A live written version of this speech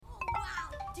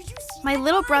My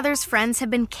little brother's friends have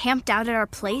been camped out at our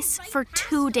place for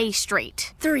 2 days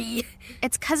straight. 3.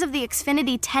 It's because of the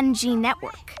Xfinity 10G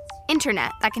network.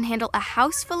 Internet that can handle a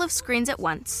house full of screens at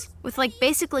once, with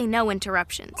basically no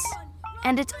interruptions.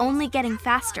 And it's only getting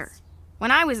faster. When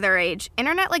I was their age,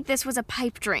 internet like this was a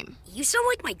pipe dream. You sound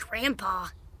like my grandpa.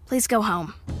 Please go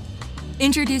home.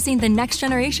 Introducing the next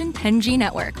generation 10G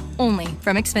network, only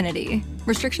from Xfinity.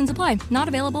 Restrictions apply, not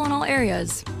available in all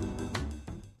areas.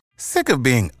 Sick of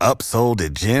being upsold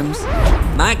at gyms?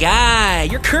 My guy,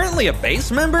 you're currently a base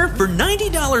member? For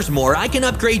 $90 more, I can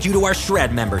upgrade you to our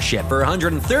Shred membership. For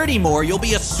 $130 more, you'll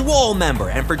be a Swole member.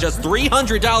 And for just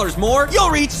 $300 more, you'll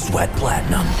reach Sweat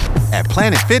Platinum. At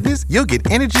Planet Fitness, you'll get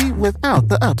energy without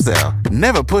the upsell.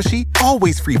 Never pushy,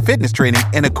 always free fitness training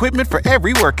and equipment for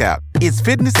every workout. It's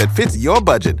fitness that fits your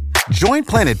budget. Join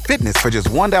Planet Fitness for just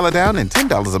 $1 down and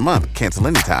 $10 a month. Cancel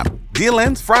anytime. Deal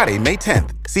ends Friday, May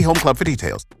 10th. See Home Club for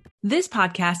details. This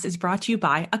podcast is brought to you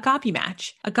by Agape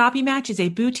Match. Agape Match is a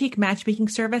boutique matchmaking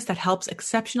service that helps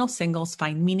exceptional singles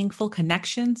find meaningful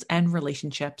connections and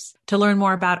relationships. To learn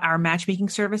more about our matchmaking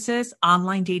services,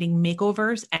 online dating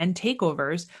makeovers and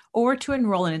takeovers, or to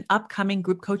enroll in an upcoming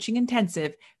group coaching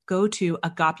intensive, go to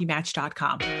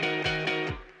agapematch.com.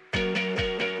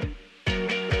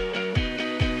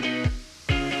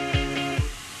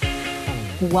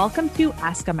 Welcome to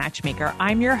Ask a Matchmaker.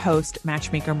 I'm your host,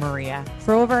 Matchmaker Maria.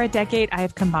 For over a decade, I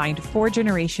have combined 4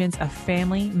 generations of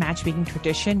family matchmaking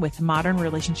tradition with modern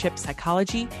relationship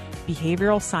psychology,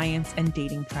 behavioral science, and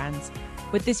dating trends.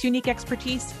 With this unique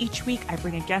expertise, each week I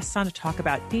bring a guest on to talk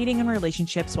about dating and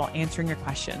relationships while answering your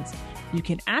questions. You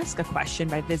can ask a question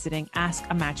by visiting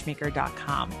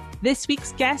askamatchmaker.com. This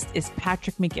week's guest is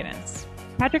Patrick McGinnis.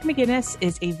 Patrick McGinnis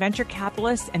is a venture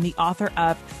capitalist and the author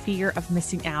of Fear of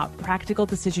Missing Out, Practical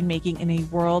Decision-Making in a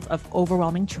World of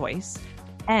Overwhelming Choice,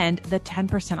 and The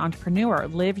 10% Entrepreneur,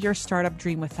 Live Your Startup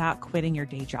Dream Without Quitting Your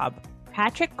Day Job.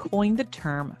 Patrick coined the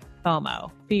term FOMO,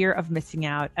 Fear of Missing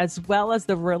Out, as well as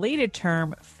the related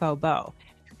term FOBO,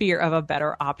 Fear of a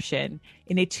Better Option,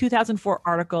 in a 2004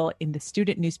 article in the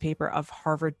student newspaper of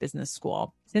Harvard Business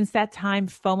School. Since that time,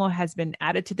 FOMO has been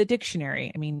added to the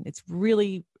dictionary. I mean, it's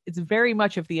very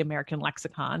much of the American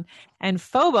lexicon, and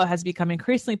FOBO has become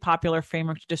increasingly popular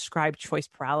framework to describe choice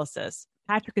paralysis.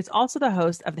 Patrick is also the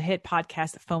host of the hit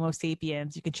podcast FOMO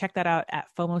Sapiens. You can check that out at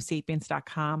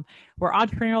FOMOsapiens.com, where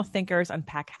entrepreneurial thinkers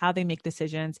unpack how they make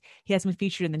decisions. He has been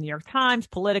featured in the New York Times,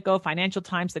 Politico, Financial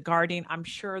Times, The Guardian. I'm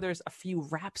sure there's a few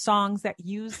rap songs that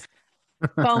use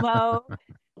FOMO.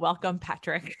 Welcome,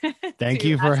 Patrick. Thank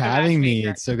you for having me.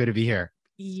 It's so good to be here.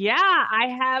 Yeah, I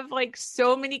have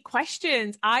so many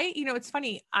questions. It's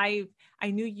funny. I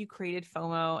knew you created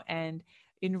FOMO, and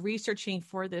in researching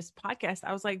for this podcast,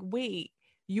 I was like, wait,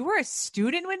 you were a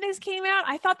student when this came out?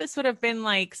 I thought this would have been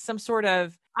I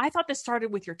thought this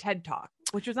started with your TED Talk,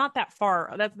 which was not that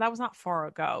far. That was not far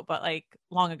ago, but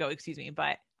long ago, excuse me.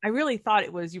 But I really thought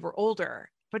it was you were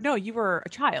older, but no, you were a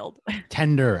child.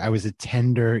 Tender. I was a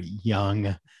tender,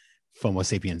 young FOMO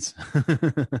sapiens.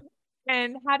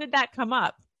 And how did that come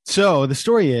up? So the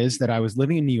story is that I was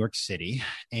living in New York City,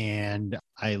 and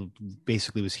I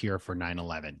basically was here for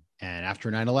 9/11. And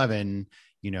after 9/11,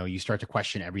 you start to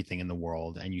question everything in the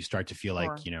world, and you start to feel like,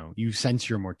 you sense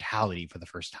your mortality for the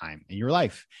first time in your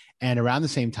life. And around the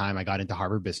same time, I got into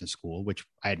Harvard Business School, which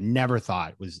I had never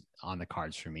thought was in the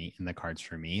cards for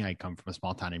me. I come from a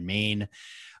small town in Maine,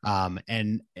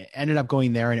 and ended up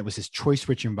going there, and it was this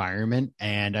choice-rich environment.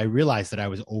 And I realized that I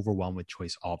was overwhelmed with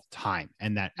choice all the time.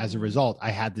 And that as a result,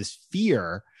 I had this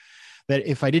fear that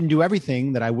if I didn't do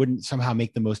everything, that I wouldn't somehow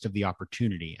make the most of the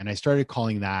opportunity. And I started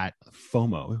calling that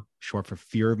FOMO, short for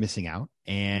fear of missing out.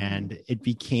 And it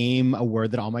became a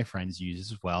word that all my friends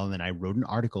use as well. And then I wrote an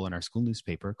article in our school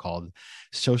newspaper called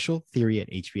Social Theory at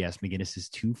HBS, McGinnis's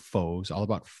Two Foes, all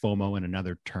about FOMO and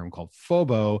another term called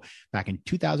FOBO back in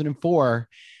 2004.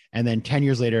 And then 10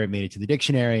 years later, it made it to the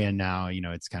dictionary. And now,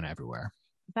 it's kind of everywhere.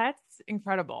 That's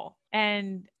incredible.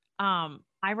 And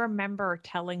I remember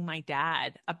telling my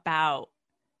dad about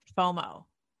FOMO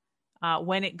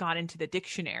when it got into the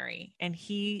dictionary, and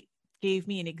he gave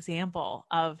me an example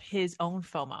of his own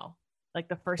FOMO,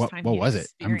 the first time. What was it?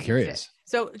 I'm curious.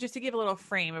 So just to give a little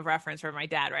frame of reference for my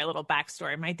dad, right? A little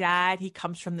backstory. My dad, he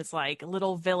comes from this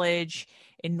little village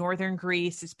in northern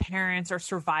Greece. His parents are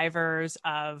survivors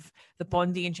of the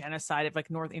Bondian genocide of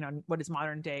what is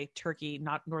modern day Turkey,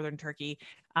 not northern Turkey.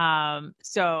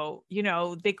 So,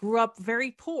 they grew up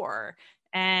very poor.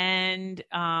 And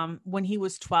when he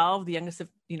was 12, the youngest of,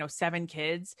 7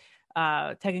 kids,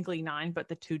 technically 9, but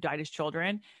the 2 died as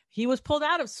children. He was pulled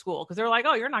out of school because they're like,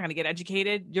 oh, you're not going to get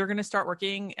educated. You're going to start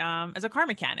working as a car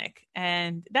mechanic.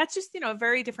 And that's just, a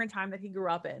very different time that he grew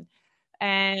up in.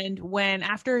 And when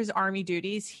after his army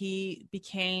duties, he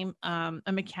became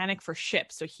a mechanic for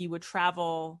ships. So he would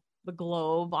travel the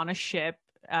globe on a ship,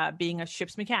 being a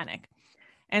ship's mechanic.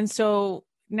 And so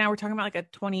now we're talking about like a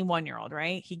 21-year-old,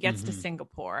 right? He gets to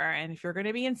Singapore. And if you're going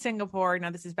to be in Singapore,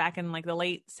 now this is back in like the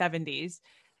late 70s,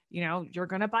 you're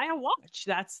going to buy a watch.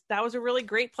 That was a really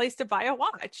great place to buy a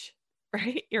watch,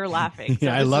 right? You're laughing.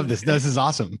 Yeah, I love this. This is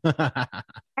awesome.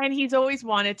 And he's always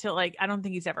wanted to, like, I don't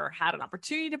think he's ever had an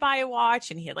opportunity to buy a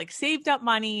watch. And he had like saved up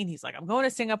money and he's like, I'm going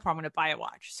to Singapore. I'm going to buy a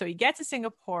watch. So he gets to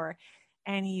Singapore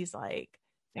and he's like,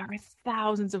 there are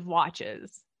thousands of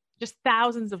watches, just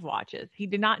thousands of watches. He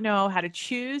did not know how to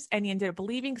choose. And he ended up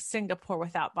leaving Singapore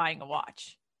without buying a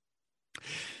watch.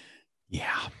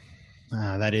 Yeah.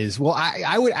 That is, well,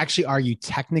 I would actually argue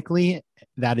technically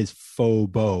that is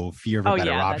FOBO, fear of a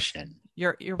better option.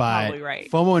 You're probably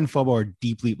right. FOMO and FOBO are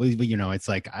deeply, it's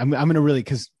like, I'm going to really,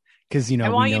 cause I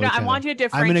want you to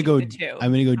differentiate the two.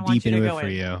 I'm going to go deep into it for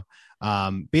you.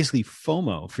 Basically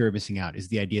FOMO, fear of missing out, is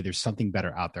the idea there's something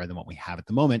better out there than what we have at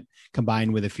the moment,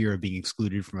 combined with a fear of being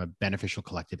excluded from a beneficial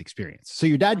collective experience. So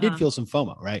your dad did feel some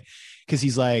FOMO, right? Because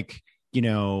he's like,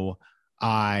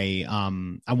 I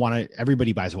want to,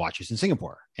 everybody buys watches in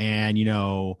Singapore. And,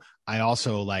 I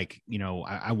also like,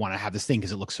 I want to have this thing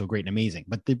because it looks so great and amazing.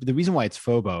 But the reason why it's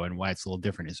FOBO and why it's a little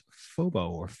different is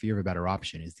FOBO, or fear of a better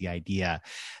option, is the idea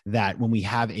that when we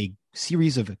have a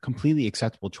series of completely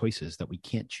acceptable choices that we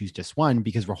can't choose just one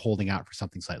because we're holding out for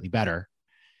something slightly better,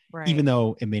 right, even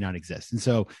though it may not exist. And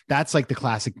so that's like the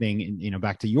classic thing, in,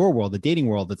 back to your world, the dating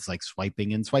world, that's like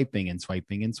swiping and swiping and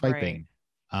swiping and swiping.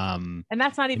 Right. And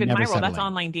that's not even my world. Settling. That's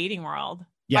online dating world.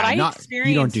 Yeah,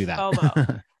 you don't do that.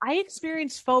 FOBO. I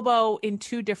experienced FOBO in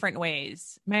 2 different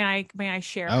ways. May I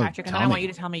share, Patrick? And then I want you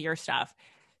to tell me your stuff.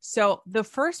 So the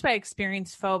first way I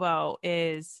experienced FOBO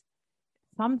is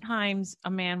sometimes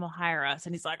a man will hire us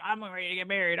and he's like, I'm ready to get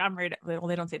married. Well,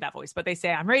 they don't say that voice, but they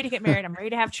say, I'm ready to get married. I'm ready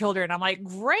to have children. I'm like,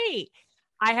 great.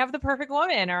 I have the perfect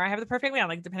woman, or I have the perfect man,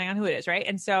 like depending on who it is. Right.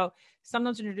 And so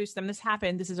sometimes introduce them. This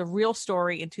happened. This is a real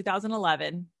story in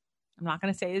 2011. I'm not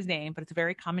going to say his name, but it's a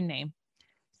very common name.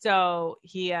 So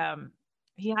he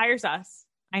hires us.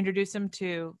 I introduce him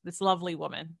to this lovely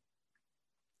woman.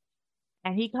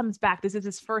 And he comes back. This is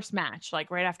his first match, like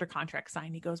right after contract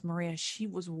signed. He goes, Maria, she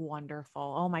was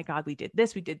wonderful. Oh my God, we did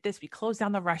this. We closed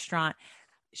down the restaurant.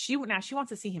 She wants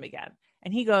to see him again.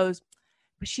 And he goes,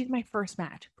 but she's my first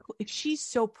match. If she's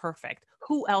so perfect,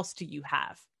 who else do you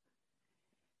have?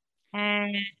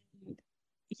 And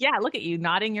yeah, look at you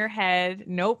nodding your head.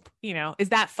 Nope. Is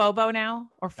that FOBO now,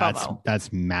 or FOBO?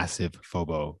 That's massive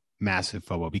FOBO. Massive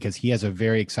FOBO, because he has a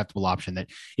very acceptable option that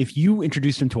if you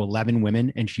introduced him to 11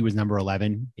 women and she was number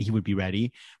 11, he would be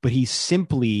ready. But he's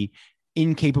simply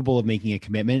incapable of making a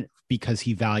commitment because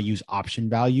he values option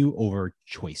value over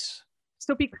choice.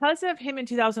 So because of him in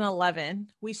 2011,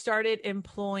 we started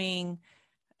employing,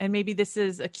 and maybe this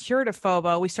is a cure to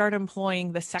FOBO, we started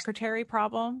employing the secretary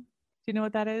problem. Do you know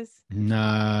what that is?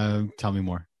 No, tell me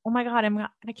more. Oh my God,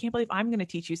 I can't believe I'm going to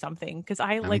teach you something, because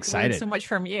I learned so much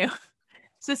from you.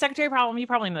 So the secretary problem, you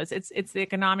probably know this. It's the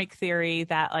economic theory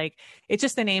that, like, it's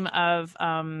just the name of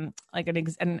like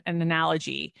an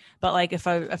analogy. But like if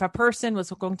a person was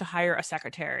going to hire a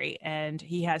secretary and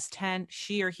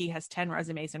she or he has 10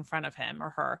 resumes in front of him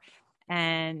or her,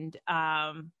 and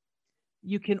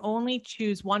you can only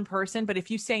choose one person. But if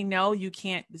you say no, you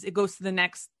can't. It goes to the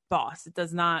next boss. It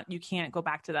does not. You can't go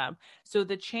back to them. So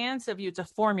the chance of you, it's a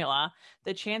formula.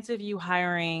 The chance of you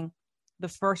hiring the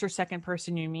first or second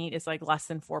person you meet is like less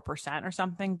than 4% or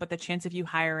something. But the chance of you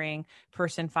hiring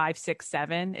person 5, 6,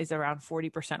 7 is around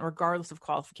 40%, regardless of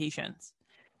qualifications.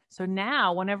 So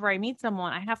now whenever I meet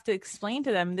someone, I have to explain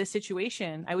to them this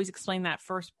situation. I always explain that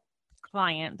first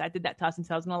client that did that to us in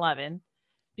 2011,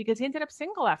 because he ended up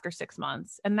single after 6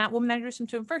 months. And that woman that introduced him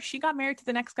to him first, she got married to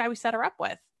the next guy we set her up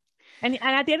with. And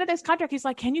at the end of this contract, he's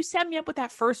like, can you set me up with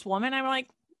that first woman? I'm like,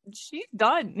 she's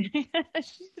done.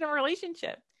 She's in a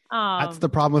relationship. That's the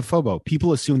problem with FOBO.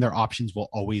 People assume their options will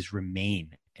always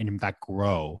remain and in fact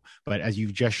grow. But as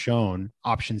you've just shown,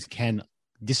 options can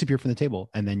disappear from the table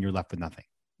and then you're left with nothing.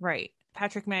 Right.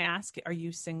 Patrick, may I ask, are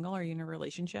you single? Are you in a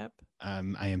relationship?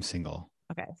 I am single.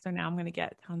 Okay. So now I'm going to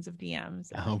get tons of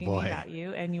DMs about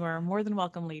you, and you are more than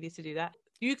welcome, ladies, to do that.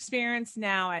 Do you experience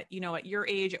now at your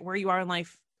age, where you are in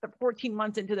life, 14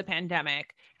 months into the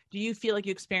pandemic, do you feel like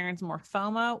you experience more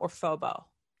FOMO or FOBO?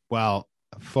 Well,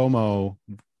 FOMO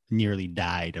nearly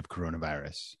died of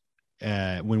coronavirus.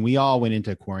 When we all went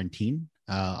into quarantine,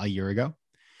 a year ago,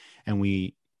 and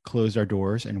we closed our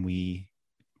doors and we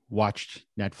watched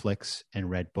Netflix and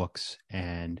read books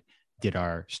and did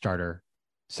our starter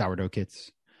sourdough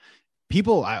kits. A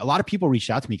lot of people reached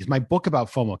out to me because my book about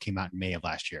FOMO came out in May of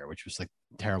last year, which was like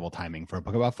terrible timing for a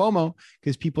book about FOMO,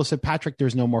 because people said, Patrick,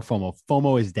 there's no more FOMO.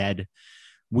 FOMO is dead.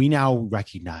 We now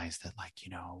recognize that,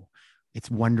 it's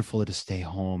wonderful to stay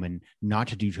home and not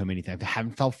to do too many things. I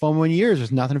haven't felt FOMO in years.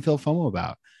 There's nothing to feel FOMO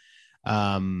about.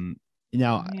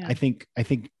 I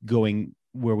think going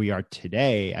where we are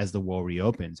today as the world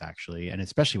reopens, actually, and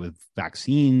especially with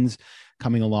vaccines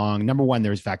coming along. Number one,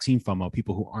 there's vaccine FOMO.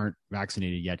 People who aren't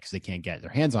vaccinated yet because they can't get their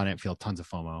hands on it feel tons of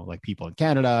FOMO, like people in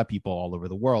Canada, people all over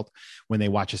the world, when they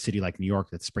watch a city like New York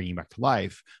that's springing back to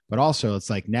life. But also it's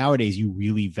like nowadays you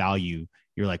really value,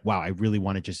 you're like, wow, I really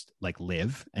want to just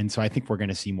live. And so I think we're going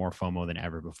to see more FOMO than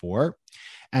ever before.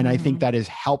 And I think that has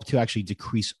helped to actually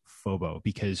decrease FOBO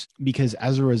because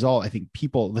as a result, I think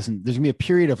people there's going to be a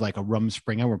period of a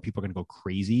Rumspringa where people are going to go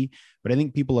crazy. But I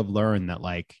think people have learned that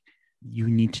you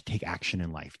need to take action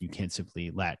in life. You can't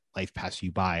simply let life pass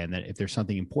you by. And that if there's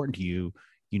something important to you,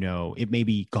 it may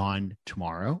be gone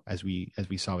tomorrow, as we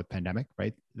saw with pandemic,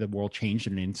 right? The world changed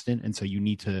in an instant. And so you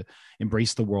need to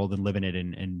embrace the world and live in it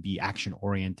and be action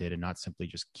oriented and not simply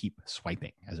just keep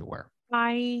swiping, as it were.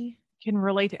 I can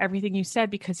relate to everything you said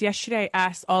because yesterday I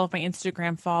asked all of my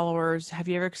Instagram followers, have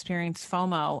you ever experienced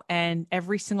FOMO? And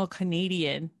every single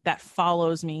Canadian that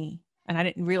follows me, and I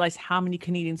didn't realize how many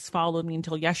Canadians followed me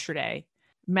until yesterday,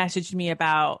 messaged me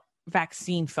about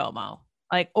vaccine FOMO.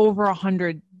 Over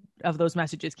 100 of those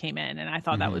messages came in. And I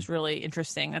thought that was really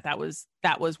interesting that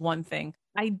was one thing.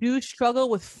 I do struggle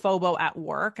with FOBO at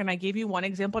work. And I gave you one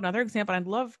example. Another example, and I'd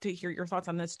love to hear your thoughts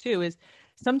on this too, is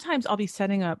sometimes I'll be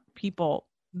setting up people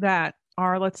that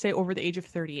are, let's say, over the age of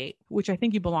 38, which I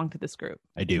think you belong to this group.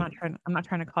 I do. I'm not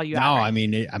trying to call you out. No, right? I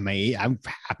mean, I'm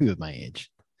happy with my age.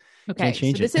 Okay,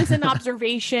 so this is an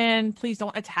observation. Please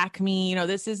don't attack me.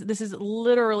 This is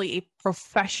literally a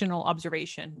professional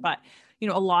observation. But,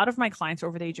 a lot of my clients are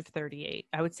over the age of 38.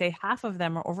 I would say half of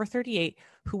them are over 38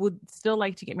 who would still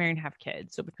like to get married and have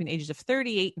kids. So between ages of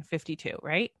 38 and 52,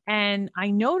 right? And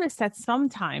I noticed that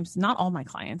sometimes, not all my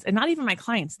clients, and not even my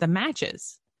clients, the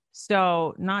matches.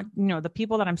 So not, the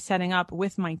people that I'm setting up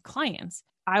with my clients,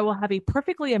 I will have a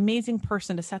perfectly amazing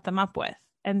person to set them up with.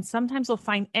 And sometimes they'll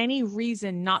find any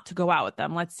reason not to go out with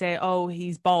them. Let's say, oh,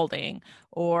 he's balding,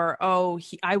 or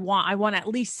I want at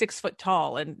least 6 foot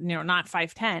tall and not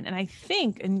 5'10". And I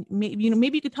think, and maybe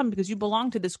you could tell me because you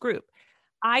belong to this group.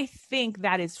 I think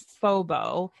that is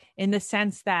FOBO in the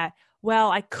sense that, well,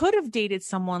 I could have dated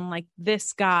someone like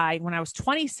this guy when I was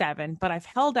 27, but I've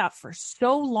held out for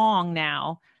so long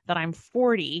now that I'm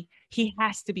 40. He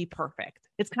has to be perfect.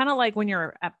 It's kind of like when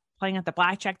you're playing at the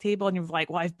blackjack table and you're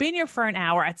like, well, I've been here for an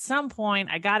hour. At some point,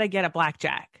 I got to get a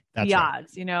blackjack. That's the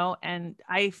odds, and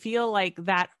I feel like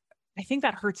that, I think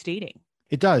that hurts dating.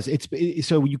 It does.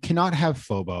 So you cannot have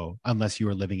FOBO unless you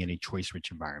are living in a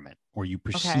choice-rich environment or you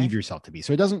perceive yourself to be.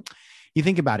 So you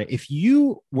think about it. If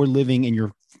you were living in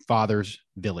your father's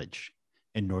village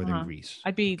in northern Greece,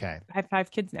 I'd be, I have 5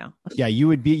 kids now. Yeah, you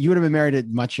would have been married at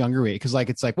much younger age. Cause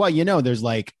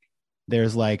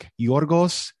there's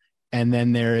Yorgos, and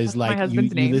then there is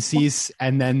Ulysses,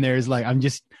 and then there's I'm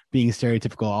just being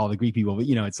stereotypical, all the Greek people, but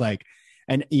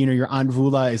and your Aunt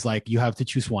Vula is you have to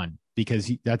choose one because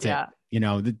that's it.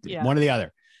 One or the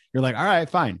other. You're all right,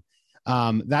 fine.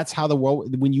 That's how the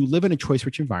world, when you live in a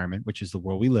choice-rich environment, which is the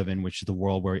world we live in, which is the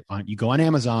world where you go on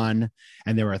Amazon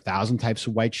and there are 1,000 types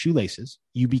of white shoelaces,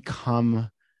 you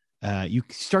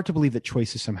start to believe that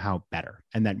choice is somehow better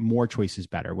and that more choice is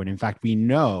better. When in fact, we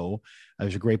know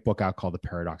there's a great book out called The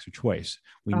Paradox of Choice.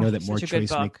 We know that more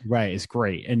choice is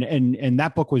great. And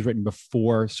that book was written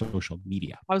before social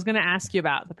media. I was going to ask you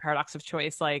about The Paradox of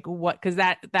Choice, because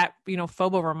that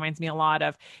FOBO reminds me a lot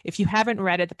of, if you haven't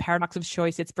read it, The Paradox of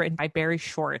Choice, it's written by Barry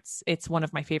Schwartz. It's one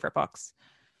of my favorite books.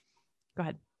 Go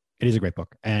ahead. It is a great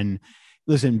book. And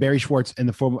listen, Barry Schwartz and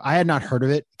the FOBO, I had not heard of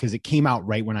it because it came out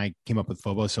right when I came up with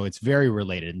FOBO. So it's very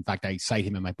related. In fact, I cite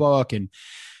him in my book. And,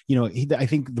 I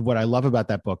think what I love about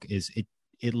that book is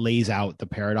it lays out the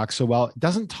paradox so well. It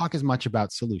doesn't talk as much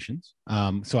about solutions.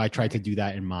 So I tried to do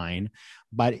that in mine.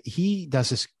 But he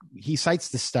cites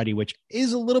this study, which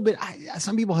is a little bit,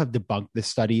 some people have debunked this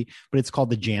study, but it's called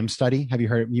the JAM study. Have you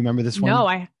heard, you remember this one? No,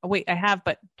 I have,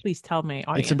 but please tell me.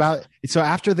 Audience. So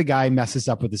after the guy messes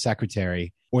up with the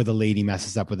secretary, or the lady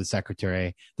messes up with the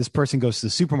secretary, this person goes to the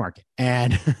supermarket,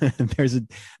 and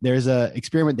there's a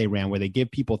experiment they ran where they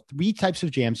give people 3 types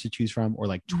of jams to choose from,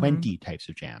 or 20 types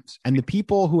of jams. And the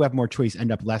people who have more choice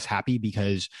end up less happy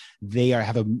because they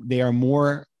are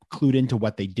more clued into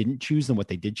what they didn't choose than what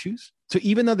they did choose. So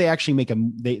even though they actually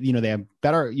they have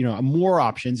better, more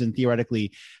options and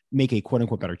theoretically make a quote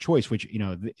unquote better choice, which,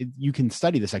 you can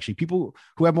study this actually. People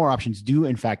who have more options do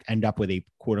in fact end up with a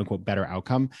quote unquote better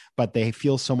outcome, but they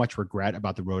feel so much regret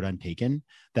about the road untaken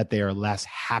that they are less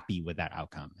happy with that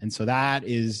outcome. And so that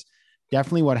is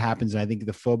definitely what happens. And I think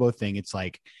the FOBO thing, it's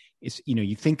like,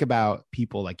 you think about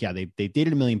people like, yeah, they've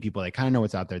dated a million people. They kind of know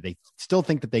what's out there. They still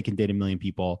think that they can date a million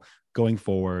people going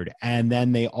forward. And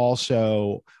then they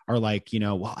also are like,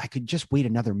 well, I could just wait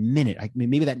another minute.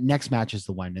 Maybe that next match is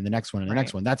the one and the next one and the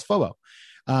next one. That's FOBO.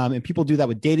 And people do that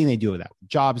with dating. They do that with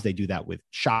jobs. They do that with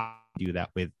shopping. Do that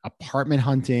with apartment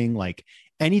hunting, like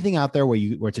anything out there where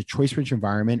it's a choice-rich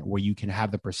environment where you can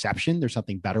have the perception there's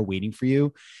something better waiting for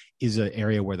you is an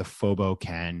area where the FOBO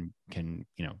can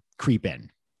creep in.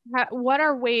 What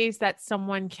are ways that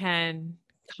someone can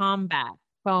combat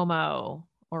FOMO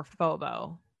or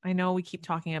FOBO? I know we keep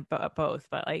talking about both,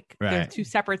 but they're two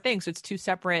separate things. So it's two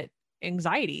separate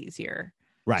anxieties here.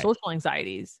 Right. Social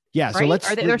anxieties. Yeah. Right?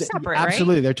 So they're separate.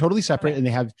 Absolutely. Right? They're totally separate. Okay.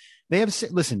 And they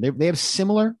have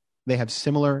similar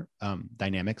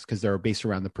dynamics because they're based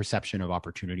around the perception of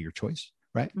opportunity or choice.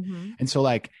 Right. Mm-hmm. And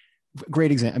so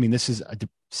great example. I mean, this is a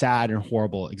sad and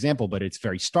horrible example, but it's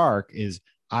very stark is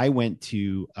I went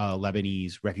to a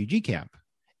Lebanese refugee camp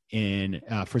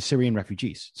for Syrian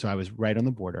refugees. So I was right on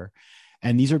the border.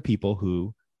 And these are people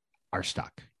who are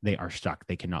stuck. They are stuck.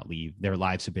 They cannot leave. Their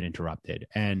lives have been interrupted.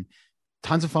 And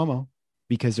tons of FOMO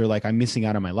because they're like, I'm missing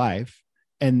out on my life.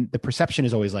 And the perception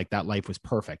is always like that life was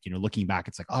perfect. Looking back,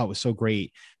 it's like, oh, it was so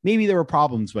great. Maybe there were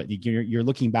problems, but you're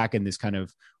looking back in this kind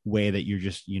of way that you're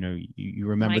just, you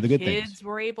remember the good things. Kids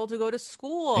were able to go to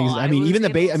school. I mean, even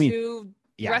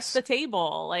rest the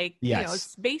table,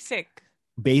 it's basic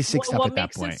stuff what at that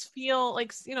makes point. us feel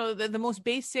like, the most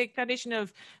basic foundation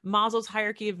of Maslow's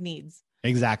hierarchy of needs.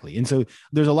 Exactly. And so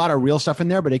there's a lot of real stuff in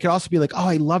there, but it could also be like, oh,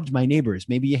 I loved my neighbors.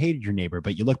 Maybe you hated your neighbor,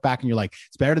 but you look back and you're like,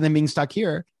 it's better than being stuck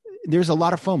here. There's a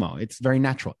lot of FOMO. It's very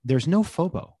natural. There's no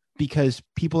FOBO because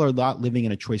people are not living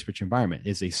in a choice-rich environment.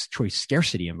 It's a choice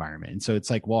scarcity environment. And so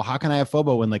it's like, well, how can I have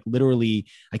FOBO when literally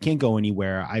I can't go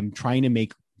anywhere? I'm trying to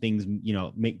make things,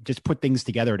 just put things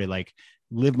together to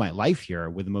live my life here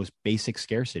with the most basic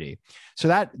scarcity. So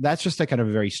that's just a kind of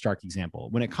a very stark example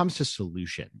when it comes to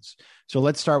solutions. So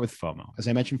let's start with FOMO. As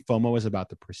I mentioned, FOMO is about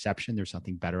the perception there's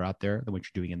something better out there than what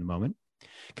you're doing in the moment,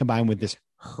 combined with this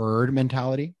herd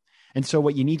mentality. And so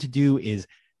what you need to do is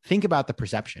think about the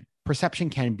perception. Perception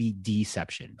can be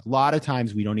deception. A lot of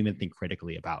times we don't even think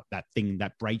critically about that thing,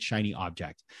 that bright, shiny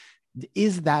object.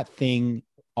 Is that thing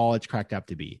all it's cracked up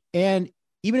to be? And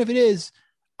even if it is,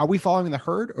 are we following the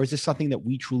herd or is this something that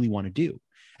we truly want to do?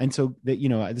 And so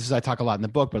I talk a lot in the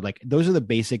book, but those are the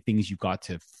basic things you've got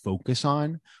to focus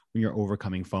on when you're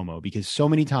overcoming FOMO, because so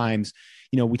many times,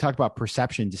 we talked about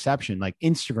perception, deception, like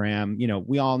Instagram,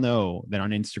 we all know that on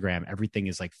Instagram, everything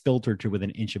is filtered to within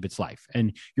an inch of its life.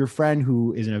 And your friend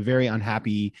who is in a very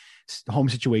unhappy home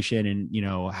situation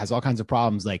and, has all kinds of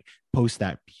problems, post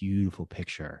that beautiful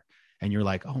picture. And you're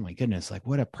like, oh my goodness,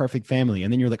 what a perfect family.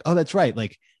 And then you're like, oh, that's right.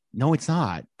 No, it's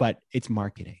not, but it's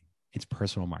marketing. It's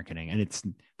personal marketing.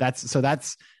 And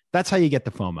that's how you get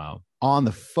the FOMO. On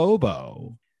the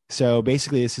FOBO. So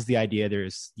basically this is the idea.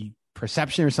 There's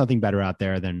perception or something better out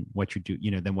there than what you do,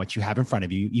 than what you have in front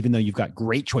of you, even though you've got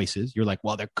great choices. You're like,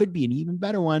 well, there could be an even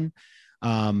better one,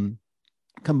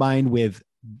 combined with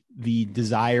the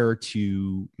desire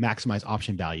to maximize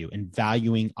option value and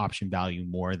valuing option value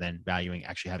more than valuing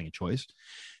actually having a choice.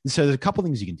 And so there's a couple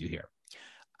things you can do here.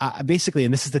 Basically,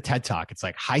 and this is the TED Talk, it's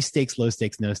high stakes, low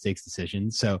stakes, no stakes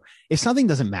decisions. So if something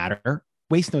doesn't matter,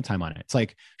 waste no time on it.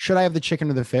 It's should I have the chicken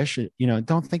or the fish?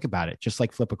 Don't think about it. Just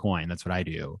flip a coin. That's what I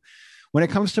do. When it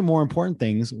comes to more important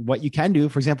things, what you can do,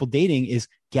 for example, dating, is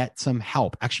get some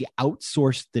help. Actually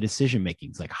outsource the decision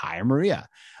makings, hire Maria.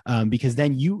 Because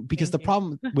the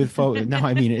problem with FOMO, no,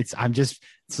 I mean, it's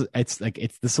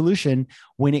the solution.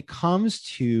 When it comes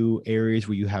to areas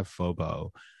where you have FOMO,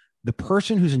 the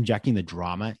person who's injecting the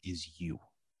drama is you.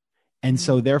 And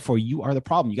so therefore you are the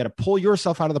problem. You got to pull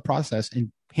yourself out of the process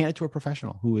and hand it to a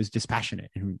professional who is dispassionate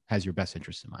and who has your best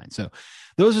interest in mind. So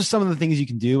those are some of the things you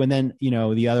can do. And then,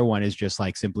 the other one is just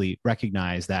simply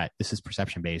recognize that this is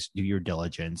perception based, do your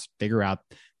diligence, figure out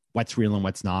what's real and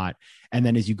what's not. And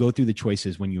then as you go through the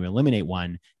choices, when you eliminate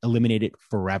one, eliminate it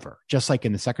forever. Just like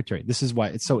in the secretary. This is why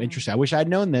it's so interesting. I wish I'd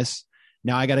known this.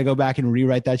 Now I got to go back and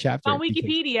rewrite that chapter. On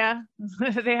Wikipedia,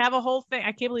 they have a whole thing.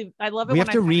 I can't believe I love it. We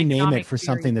have to rename it for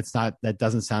something that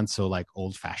doesn't sound so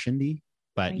old fashioned-y,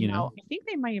 but I think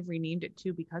they might have renamed it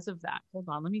too because of that. Hold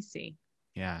on, let me see.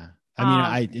 Yeah.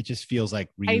 It just feels like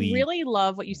really. I really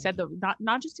love what you said though.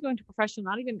 Not just to go into professional,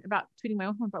 not even about tweeting my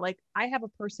own phone, but like I have a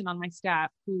person on my staff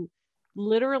who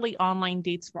literally online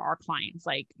dates for our clients.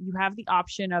 Like you have the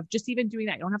option of just even doing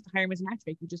that. You don't have to hire them as a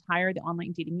matchmaker. You just hire the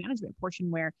online dating management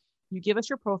portion where you give us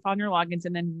your profile and your logins,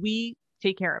 and then we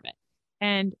take care of it.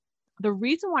 And the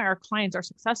reason why our clients are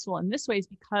successful in this way is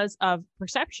because of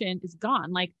perception is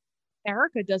gone. Like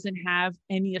Erica doesn't have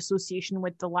any association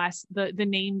with the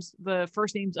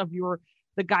first names of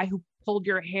the guy who pulled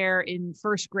your hair in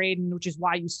first grade, and which is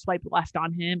why you swipe left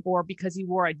on him, or because he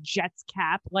wore a Jets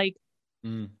cap. Like,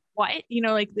 what?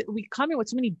 We come in with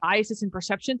so many biases and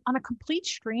perceptions on a complete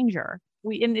stranger.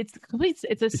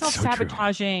 It's a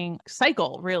self-sabotaging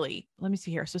cycle, really. Let me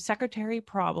see here. So secretary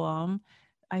problem.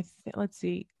 Let's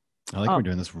see. I like we're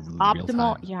doing this real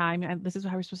optimal. time. Yeah, this is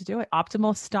how we're supposed to do it.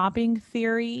 Optimal stopping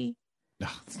theory.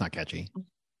 It's not catchy.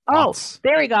 Oh,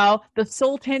 there we go. The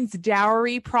Sultan's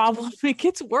dowry problem. It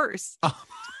gets worse.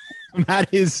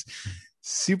 That is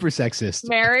super sexist.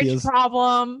 Marriage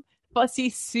problem. Fussy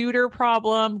suitor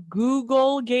problem.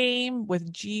 Google game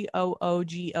with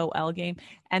GOOGOL game.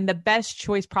 And the best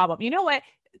choice problem. You know what?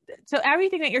 So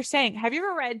everything that you're saying, have you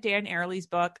ever read Dan Ariely's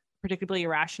book, Predictably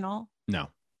Irrational? No.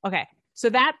 Okay. So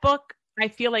that book, I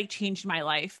feel like changed my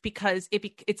life because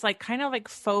it's like kind of like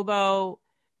FOBO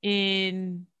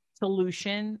in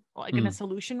solution, like in a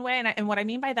solution way. And what I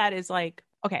mean by that is like,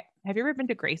 okay, have you ever been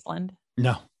to Graceland?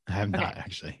 No, I have not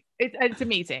actually. It's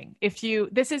amazing.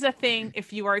 This is a thing,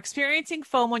 if you are experiencing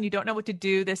FOMO and you don't know what to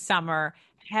do this summer,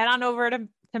 head on over to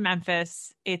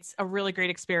Memphis. It's a really great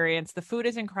experience. The food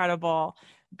is incredible.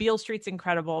 Beale Street's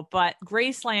incredible, but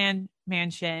Graceland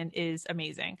Mansion is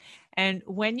amazing. And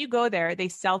when you go there, they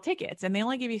sell tickets and they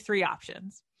only give you 3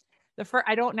 options.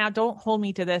 Don't hold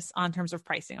me to this on terms of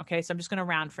pricing. Okay. So I'm just going to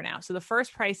round for now. So the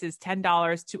first price is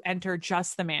 $10 to enter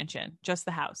just the mansion, just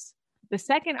the house. The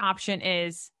second option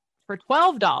is for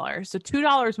 $12, so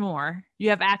 $2 more, you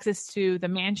have access to the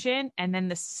mansion and then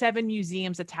the 7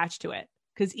 museums attached to it.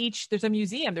 Because there's a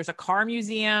museum, there's a car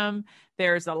museum,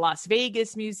 there's a Las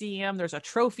Vegas museum, there's a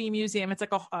trophy museum. It's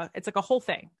like a whole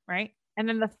thing, right? And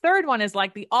then the third one is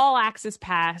like the all access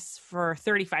pass for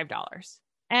 $35.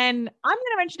 And I'm going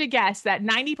to venture to guess that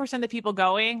 90% of the people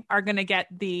going are going to get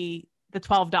the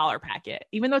 $12 packet,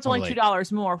 even though it's only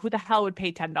 $2 more. Who the hell would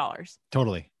pay $10?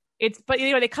 Totally. But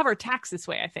they cover tax this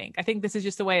way. I think this is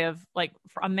just a way of like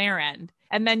on their end.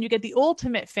 And then you get the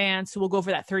ultimate fans who will go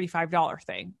for that $35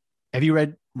 thing. Have you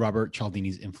read Robert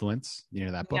Cialdini's Influence? You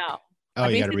know that book? No. Oh,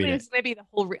 you got to read it. Maybe the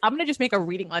whole. I'm going to just make a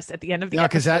reading list at the end of the. No,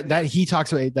 because that he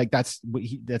talks about like that's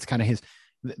kind of his.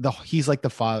 He's like the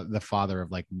father of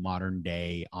like modern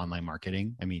day online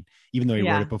marketing. I mean, even though he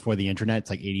wrote it before the internet, it's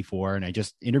like 84, and I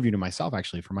just interviewed him myself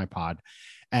actually for my pod,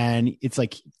 and it's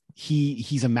like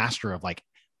he's a master of like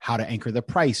how to anchor the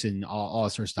price and all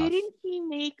that sort of stuff. Didn't he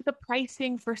make the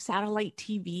pricing for satellite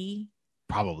TV?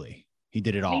 Probably. He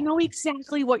did it all. I know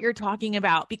exactly what you're talking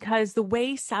about because the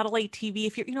way satellite TV,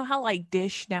 if you know how like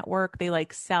Dish Network, they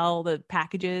like sell the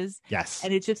packages. Yes.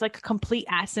 And it's just like complete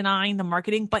asinine, the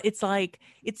marketing, but it's like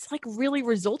really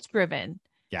results driven.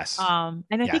 Yes. And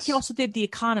I think he also did The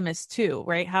Economist too,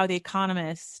 right? How The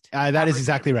Economist. That is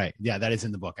exactly right. Yeah, that is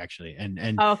in the book actually.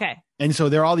 And okay. And so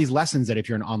there are all these lessons that if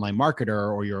you're an online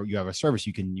marketer or you have a service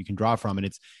you can draw from,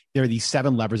 and there are these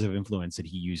 7 levers of influence that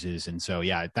he uses. And so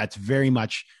that's very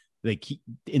much like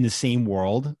in the same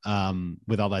world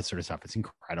with all that sort of stuff. It's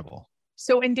incredible.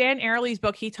 So in Dan Ariely's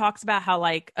book, he talks about how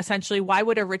like essentially why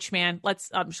would a rich man, I'm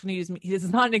just going to use, this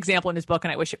is not an example in his book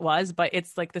and I wish it was, but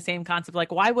it's like the same concept.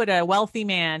 Like why would a wealthy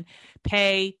man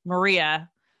pay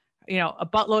Maria, a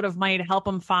buttload of money to help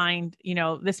him find,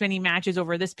 this many matches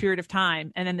over this period of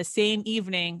time. And then the same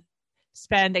evening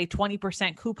spend a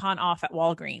 20% coupon off at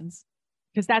Walgreens,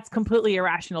 because that's completely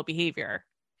irrational behavior.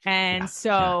 And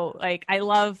like, I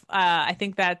love, I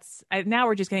think now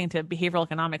we're just getting to behavioral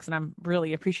economics and I'm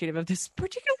really appreciative of this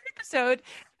particular episode,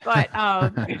 but,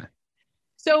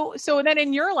 so then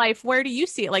in your life, where do you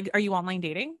see it? Like, are you online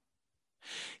dating?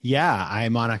 Yeah,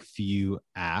 I'm on a few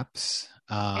apps.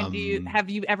 And have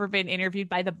you ever been interviewed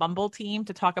by the Bumble team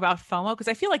to talk about FOMO? Cause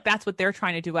I feel like that's what they're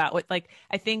trying to do out with, like,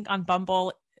 I think on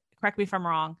Bumble, correct me if I'm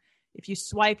wrong, if you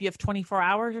swipe, you have 24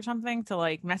 hours or something to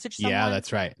like message someone. Yeah,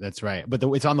 that's right. That's right. But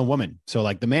it's on the woman. So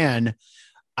like the man,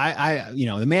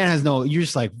 the man has you're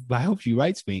just like, I hope she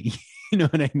writes me. You know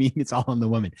what I mean? It's all on the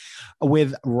woman.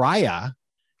 With Raya,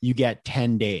 you get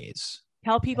 10 days.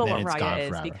 Tell people what Raya is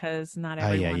forever. Because not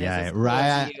everyone is as cool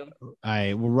Raya, as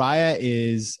you. Raya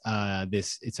is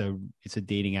it's a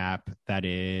dating app that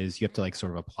is, you have to like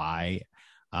sort of apply.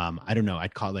 I don't know.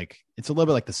 I'd call it like, it's a little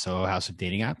bit like the Soho House of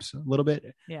dating apps, a little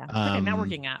bit. Yeah. It's like a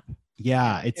networking app.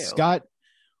 Yeah, it's got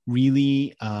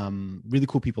really really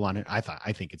cool people on it. I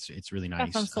think it's really nice.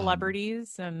 Got some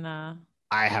celebrities and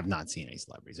I have not seen any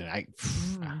celebrities.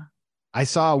 I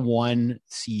saw one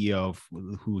CEO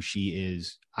who she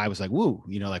is. I was like, woo,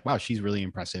 like, wow, she's really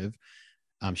impressive.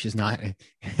 She's not.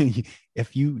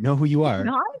 If you know who you are,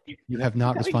 you have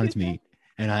not responded to me,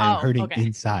 and I am hurting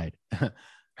inside.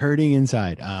 Hurting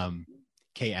inside.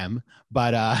 KM,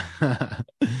 but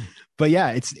but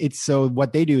yeah, it's so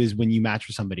what they do is when you match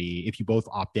with somebody, if you both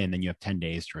opt in, then you have 10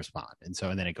 days to respond, and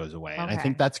then it goes away. And I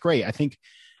think that's great. I think,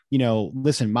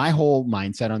 listen, my whole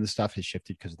mindset on this stuff has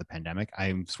shifted because of the pandemic.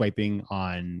 I'm swiping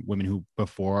on women who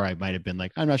before I might have been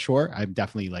like, I'm not sure. I'm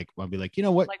definitely like, I'll be like,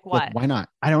 what? Like what? Why not?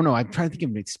 I don't know. I'm trying to think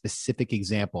of a specific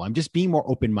example. I'm just being more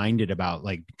open-minded about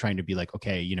like trying to be like,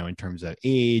 okay, in terms of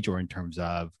age or in terms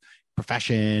of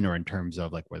profession or in terms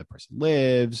of like where the person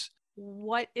lives.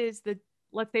 What is the,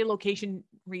 let's say, location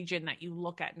region that you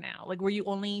look at now? Like, were you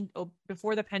only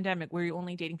before the pandemic, were you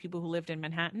only dating people who lived in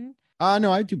Manhattan?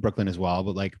 No, I do Brooklyn as well,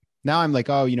 but like now I'm like,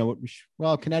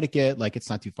 well, Connecticut, like it's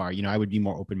not too far. I would be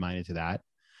more open-minded to that.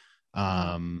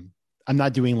 I'm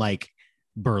not doing like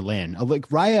Berlin. Like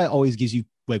Raya always gives you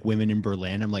like women in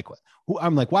Berlin. I'm like,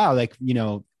 wow, like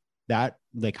that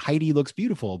like Heidi looks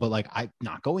beautiful, but like I'm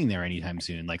not going there anytime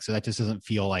soon. Like, so that just doesn't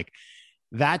feel like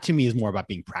that to me is more about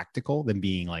being practical than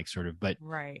being like sort of, but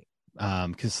right.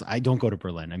 Cause I don't go to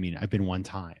Berlin. I mean, I've been one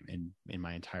time in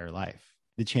my entire life.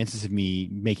 The chances of me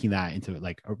making that into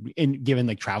like, and given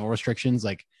like travel restrictions,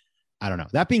 like, I don't know.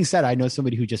 That being said, I know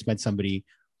somebody who just met somebody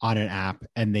on an app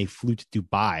and they flew to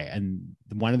Dubai, and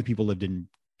one of the people lived in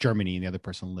Germany and the other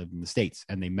person lived in the States,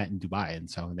 and they met in Dubai.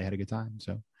 And they had a good time.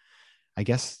 So I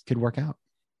guess could work out.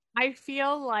 I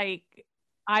feel like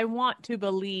I want to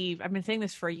believe, I've been saying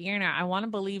this for a year now, I want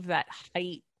to believe that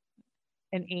height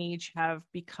and age have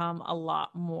become a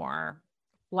lot more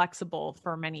flexible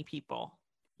for many people.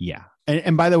 Yeah.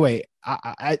 And by the way,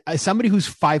 I somebody who's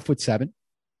 5'7",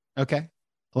 okay,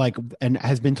 like, and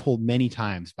has been told many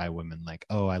times by women, like,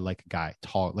 oh, I like a guy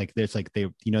tall. Like there's like, they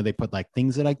put like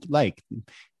things that I like,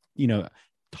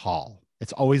 tall.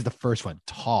 It's always the first one,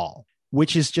 tall,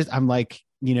 which is just, I'm like,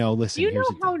 listen. Do you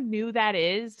know how new that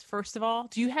is? First of all,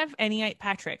 do you have any,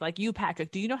 Patrick,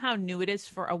 do you know how new it is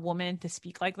for a woman to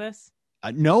speak like this?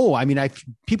 No, I mean,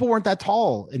 people weren't that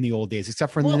tall in the old days,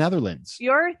 except for in the Netherlands.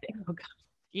 Oh God.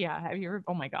 Yeah. Have you ever,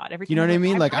 oh my God. Every time what I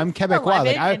mean? Like I'm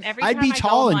Quebecois. Like I'd be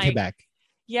tall in Quebec.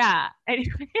 Yeah.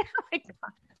 Anyway,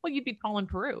 well, you'd be tall in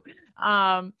Peru.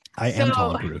 I am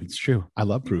tall in Peru. It's true. I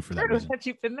love Peru for that reason.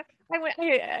 You've been there.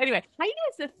 Anyway, height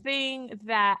is the thing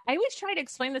that I always try to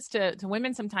explain this to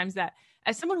women sometimes, that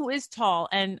as someone who is tall,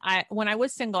 and when I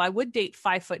was single, I would date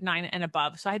 5'9" and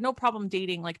above. So I had no problem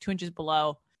dating like 2 inches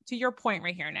below. To your point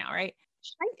right here now, right?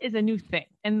 Height is a new thing.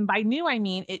 And by new, I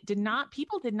mean,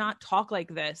 people did not talk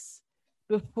like this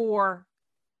before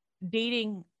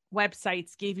dating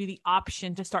websites gave you the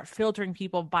option to start filtering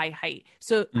people by height.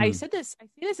 So I say this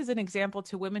as an example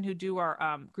to women who do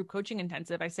our group coaching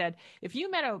intensive. I said, if you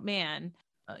met a man,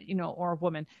 or a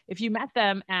woman, if you met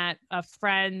them at a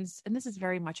friend's, and this is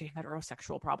very much a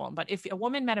heterosexual problem, but if a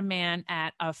woman met a man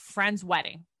at a friend's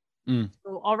wedding,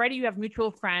 so already you have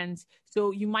mutual friends.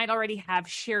 So you might already have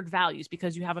shared values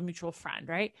because you have a mutual friend,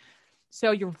 right?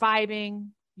 So you're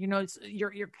vibing, you're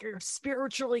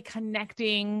spiritually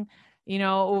connecting,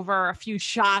 over a few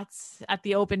shots at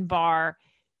the open bar.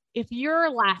 If you're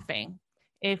laughing,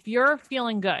 if you're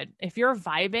feeling good, if you're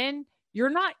vibing, you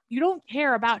don't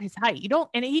care about his height.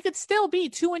 And he could still be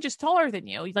 2 inches taller than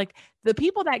you. Like the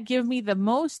people that give me the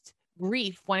most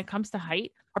grief when it comes to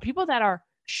height are people that are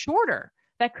shorter,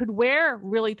 that could wear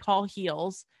really tall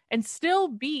heels and still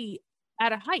be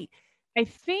at a height. I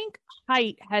think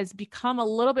height has become a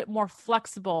little bit more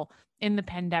flexible in the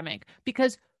pandemic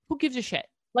because who gives a shit?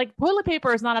 Like toilet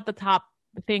paper is not at the top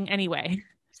thing anyway.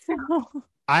 So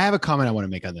I have a comment I want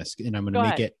to make on this, and I'm going to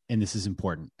make it, and this is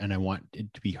important, and I want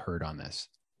it to be heard on this.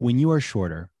 When you are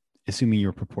shorter, assuming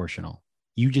you're proportional,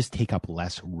 you just take up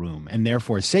less room. And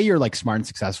therefore, say you're like smart and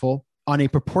successful, on a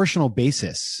proportional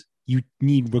basis, you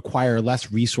require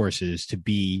less resources to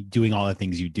be doing all the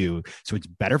things you do. So it's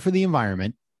better for the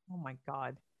environment. Oh my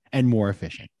God. And more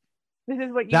efficient. This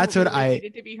is what That's what I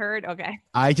needed to be heard. Okay.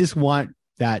 I just want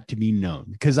that to be known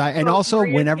because and also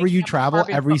whenever you travel,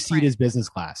 every seat is business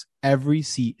class. Every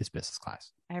seat is business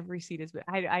class. Every seat is,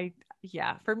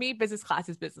 yeah, for me, business class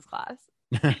is business class.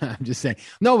 I'm just saying,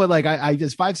 no, but like I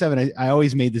just 5'7", I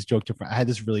always made this joke I had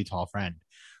this really tall friend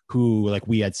who, like,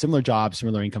 we had similar jobs,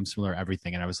 similar income, similar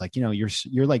everything. And I was like,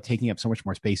 you're like taking up so much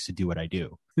more space to do what I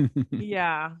do.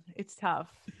 Yeah, it's tough.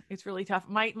 It's really tough.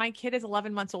 My kid is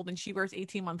 11 months old and she wears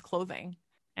 18-month clothing.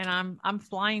 And I'm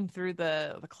flying through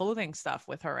the clothing stuff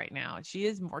with her right now. She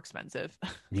is more expensive.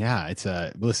 Yeah, it's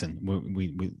listen,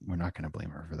 we're not going to blame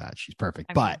her for that. She's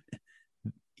perfect, I but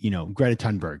Greta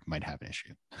Thunberg might have an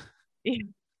issue.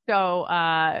 So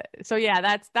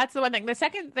yeah, that's the one thing. The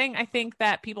second thing I think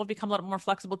that people have become a little more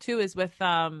flexible too is with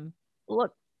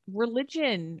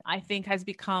religion. I think has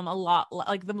become a lot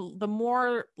like the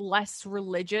more less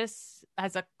religious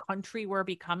as a country we're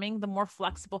becoming, the more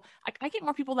flexible. I get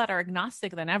more people that are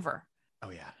agnostic than ever.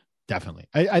 Oh yeah, definitely.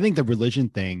 I think the religion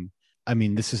thing, I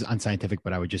mean, this is unscientific,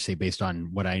 but I would just say based on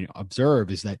what I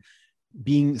observe is that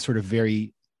being sort of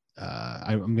very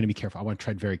I'm going to be careful. I want to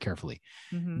tread very carefully.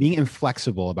 Mm-hmm. Being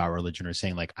inflexible about religion or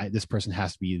saying like, this person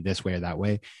has to be this way or that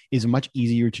way is much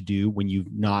easier to do when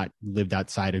you've not lived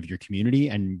outside of your community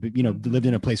and, lived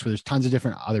in a place where there's tons of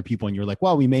different other people. And you're like,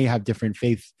 well, we may have different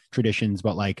faith traditions,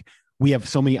 but like we have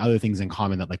so many other things in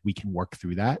common that like we can work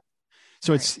through that.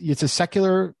 So right. It's a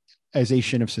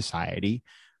secularization of society,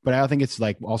 but I don't think it's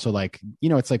like also like,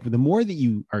 it's like the more that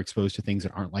you are exposed to things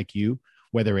that aren't like you,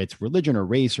 whether it's religion or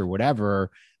race or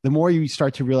whatever, the more you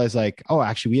start to realize like, oh,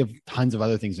 actually we have tons of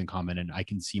other things in common and I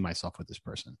can see myself with this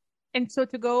person. And so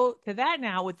to go to that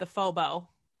now with the FOBO,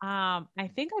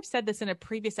 I think I've said this in a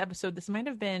previous episode. This might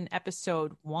have been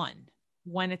episode 1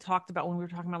 when we were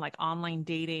talking about like online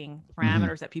dating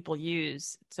parameters that people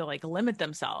use to like limit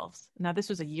themselves. Now this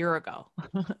was a year ago.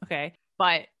 Okay.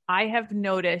 But I have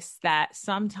noticed that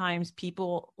sometimes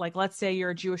people, like, let's say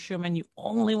you're a Jewish woman, you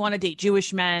only want to date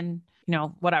Jewish men,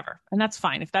 whatever. And that's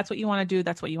fine. If that's what you want to do,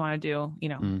 that's what you want to do,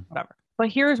 whatever. But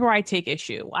here's where I take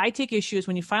issue. I take issue is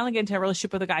when you finally get into a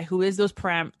relationship with a guy who is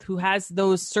who has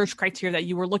those search criteria that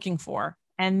you were looking for.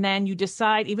 And then you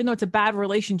decide, even though it's a bad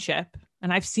relationship,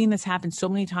 and I've seen this happen so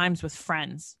many times with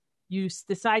friends, you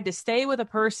decide to stay with a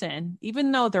person,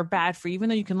 even though they're bad for you, even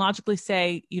though you can logically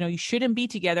say, you shouldn't be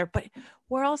together, but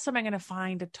where else am I going to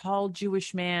find a tall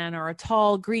Jewish man or a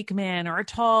tall Greek man or a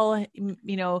tall,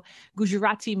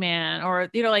 Gujarati man, or,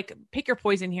 like pick your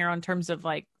poison here in terms of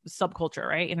like subculture,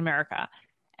 right, in America.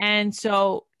 And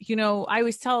so,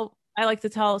 I like to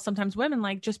tell sometimes women,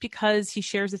 like, just because he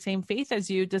shares the same faith as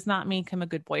you does not make him a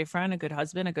good boyfriend, a good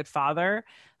husband, a good father.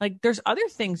 Like, there's other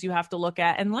things you have to look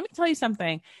at. And let me tell you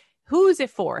something. Who is it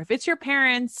for? If it's your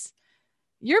parents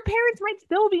might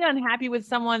still be unhappy with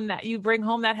someone that you bring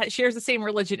home that shares the same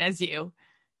religion as you.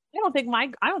 I don't think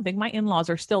my in-laws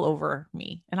are still over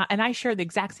me. And I share the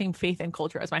exact same faith and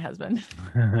culture as my husband.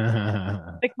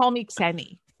 They call me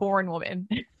Kseni, foreign woman.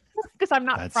 Because I'm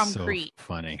not from Crete.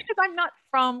 Funny. Because I'm not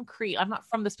from Crete. I'm not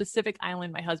from the specific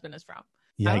island my husband is from.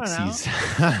 Yikesies.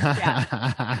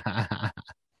 Yeah.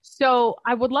 So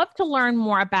I would love to learn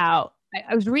more about,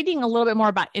 I was reading a little bit more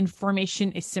about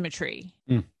information asymmetry.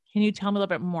 Can you tell me a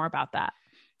little bit more about that?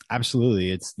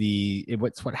 Absolutely. It's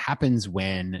what happens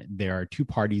when there are two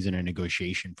parties in a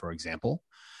negotiation, for example,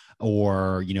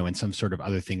 or, in some sort of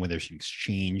other thing where there's an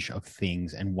exchange of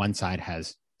things and one side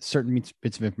has certain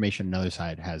bits of information, another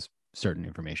side has certain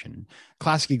information.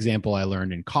 Classic example I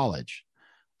learned in college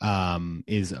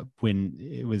is when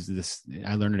it was this,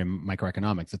 I learned it in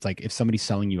microeconomics. It's like if somebody's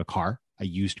selling you a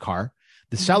used car,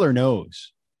 the seller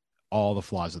knows all the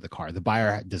flaws of the car. The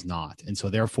buyer does not. And so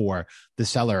therefore the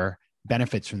seller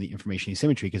benefits from the information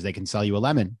asymmetry because they can sell you a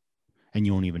lemon and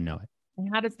you won't even know it. And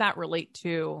how does that relate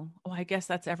to, I guess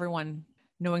that's everyone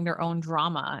knowing their own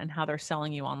drama and how they're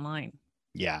selling you online.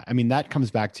 Yeah. I mean, that comes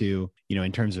back to,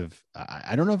 in terms of,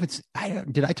 I don't know if it's, I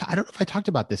don't know if I talked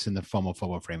about this in the FOMO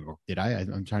FOBO framework. Did I?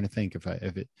 I'm trying to think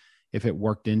if it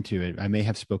worked into it. I may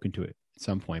have spoken to it at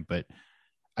some point, but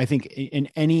I think in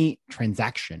any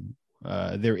transaction,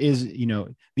 there is,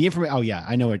 the information. Oh yeah.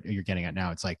 I know what you're getting at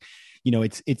now. It's like,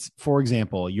 it's, for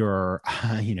example, you're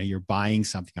buying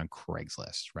something on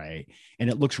Craigslist, right? And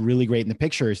it looks really great in the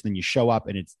pictures. Then you show up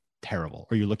and it's terrible,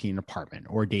 or you're looking at an apartment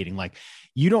or dating. Like,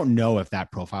 you don't know if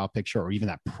that profile picture or even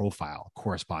that profile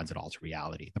corresponds at all to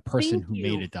reality. The person who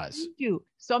made it does. Thank you.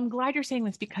 So I'm glad you're saying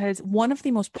this, because one of the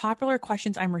most popular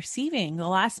questions I'm receiving the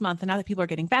last month, and now that people are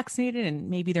getting vaccinated and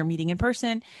maybe they're meeting in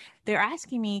person, they're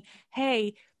asking me,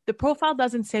 hey, the profile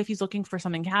doesn't say if he's looking for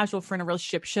something casual for in a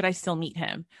relationship. Should I still meet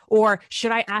him? Or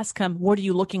should I ask him, what are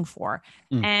you looking for?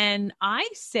 And I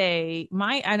say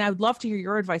and I would love to hear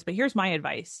your advice, but here's my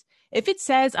advice. If it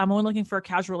says I'm only looking for a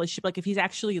casual relationship, like if he's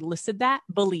actually listed that,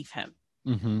 believe him.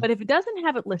 But if it doesn't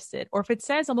have it listed, or if it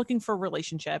says I'm looking for a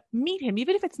relationship, meet him.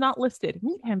 Even if it's not listed,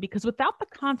 meet him, because without the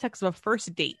context of a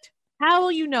first date, how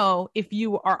will you know if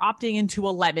you are opting into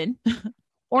a lemon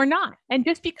or not? And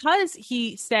just because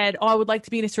he said, I would like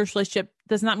to be in a serious relationship,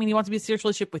 does not mean he wants to be in a serious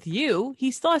relationship with you.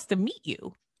 He still has to meet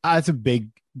you. It's a big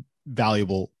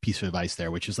valuable piece of advice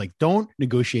there, which is like, don't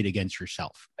negotiate against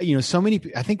yourself. You know, so many,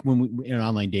 I think when we, in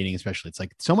online dating, especially, it's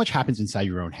like so much happens inside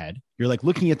your own head. You're like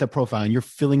looking at the profile and you're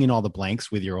filling in all the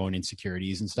blanks with your own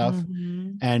insecurities and stuff.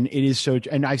 Mm-hmm. And it is so,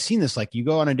 and I've seen this, like you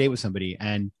go on a date with somebody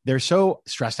and they're so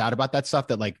stressed out about that stuff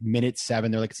that like minute 7,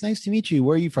 they're like, it's nice to meet you.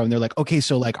 Where are you from? They're like, okay,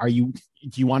 so like, do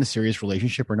you want a serious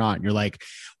relationship or not? And you're like,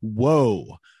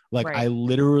 whoa, like Right. I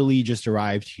literally just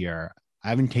arrived here. I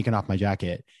haven't taken off my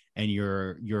jacket. And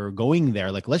you're going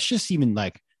there, like, let's just even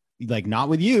like not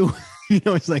with you, you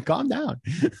know, it's like, calm down.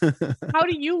 How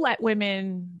do you let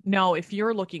women know if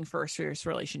you're looking for a serious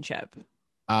relationship?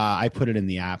 I put it in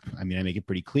the app. I mean, I make it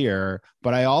pretty clear,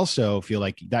 but I also feel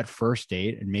like that first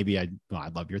date, and maybe I'd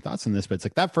love your thoughts on this, but it's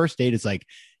like that first date is like,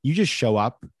 you just show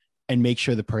up and make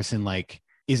sure the person like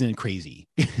isn't crazy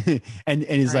and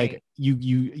is Right. like,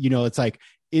 you know, it's like,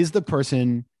 is the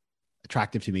person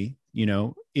attractive to me? You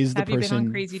know, is the Have you been on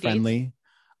person crazy friendly?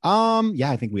 dates? Yeah,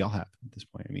 I think we all have at this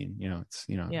point. I mean, you know, it's,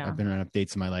 you know, Yeah. I've been on enough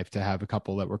dates in my life to have a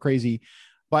couple that were crazy,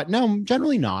 but no,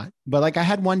 generally not. But like I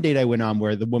had one date I went on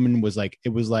where the woman was like, it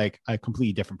was like a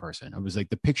completely different person. It was like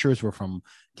the pictures were from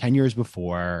 10 years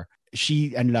before.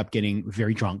 She ended up getting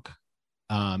very drunk,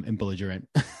 and belligerent.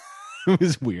 It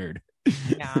was weird.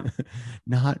 Yeah.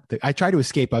 I tried to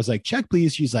escape. I was like, check,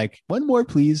 please. She's like, one more,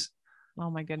 please. Oh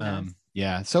my goodness.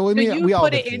 Yeah. So I So mean, you we all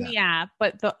put go it through in that. the app,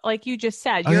 but like you just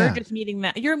said, Oh, you're yeah. just meeting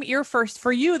that. You're first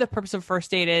for you. The purpose of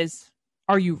first date is,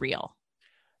 are you real?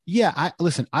 Yeah,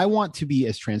 I want to be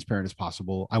as transparent as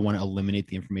possible. I want to eliminate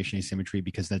the information asymmetry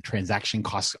because the transaction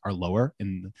costs are lower.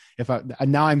 And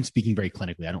now I'm speaking very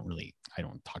clinically. I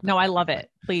don't talk. No, about I that, love but- it.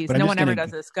 Please. but I'm No just one ever gonna-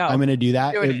 does this. Go. I'm going to do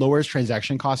that. Doing It it. lowers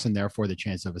transaction costs and therefore the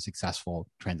chance of a successful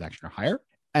transaction are higher.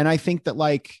 And I think that,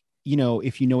 like, you know,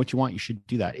 if you know what you want, you should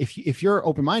do that. If you're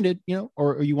open-minded, you know,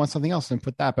 or you want something else, then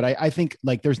put that. But I think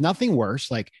like there's nothing worse.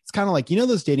 Like it's kind of like, you know,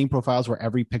 those dating profiles where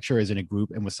every picture is in a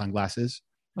group and with sunglasses.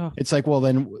 Oh. It's like, well,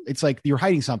 then it's like you're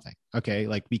hiding something. Okay.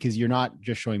 Like, because you're not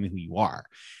just showing me who you are.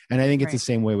 And I think it's the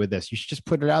same way with this. You should just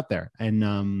put it out there.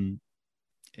 And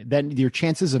then your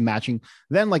chances of matching,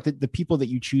 then like the people that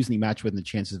you choose and you match with, and the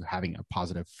chances of having a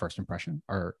positive first impression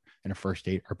or in a first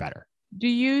date are better. Do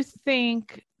you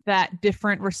think that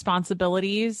different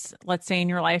responsibilities, let's say in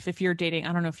your life, if you're dating,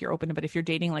 I don't know if you're open, but if you're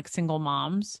dating like single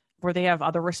moms where they have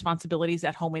other responsibilities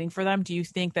at home waiting for them, do you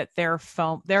think that their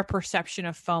perception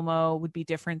of FOMO would be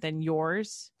different than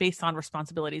yours based on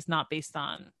responsibilities, not based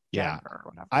on gender or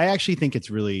whatever?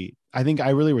 I think I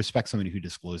really respect somebody who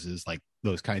discloses like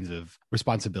those kinds of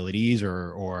responsibilities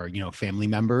or, you know, family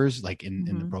members like in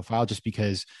the profile, just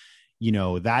because, you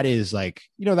know, that is like,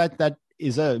 you know, that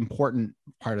is an important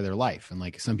part of their life. And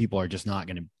like, some people are just not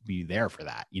going to be there for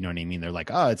that. You know what I mean? They're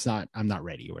like, oh, I'm not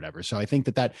ready or whatever. So I think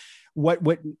that where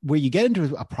you get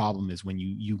into a problem is when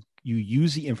you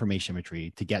use the information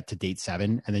symmetry to get to date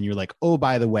 7. And then you're like, oh,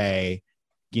 by the way,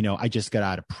 you know, I just got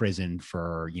out of prison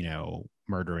for, you know,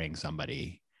 murdering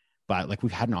somebody, but like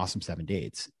we've had an awesome 7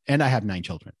 dates and I have 9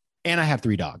 children and I have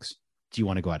 3 dogs. Do you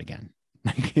want to go out again?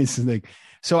 It's like,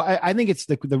 so I think it's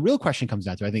the real question comes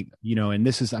down to, I think, you know, and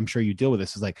this is, I'm sure you deal with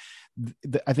this, is like,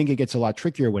 I think it gets a lot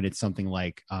trickier when it's something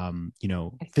like, you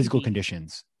know, STD. physical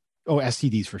conditions. Oh,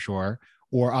 STDs for sure.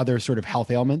 Or other sort of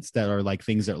health ailments that are like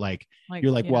things that like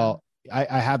you're like, yeah. well,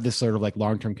 I have this sort of like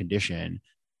long-term condition,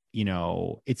 you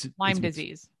know, it's Lyme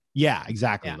disease. Yeah,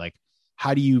 exactly. Yeah. Like,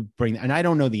 how do you bring, and I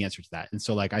don't know the answer to that. And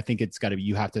so like, I think it's gotta be,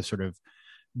 you have to sort of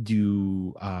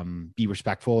be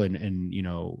respectful and, you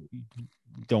know,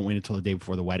 don't wait until the day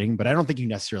before the wedding, but I don't think you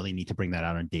necessarily need to bring that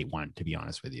out on date 1, to be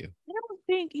honest with you. I don't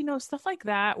think, you know, stuff like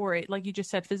that, where it, like you just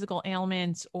said, physical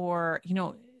ailments or, you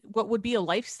know, what would be a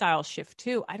lifestyle shift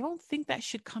too. I don't think that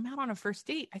should come out on a first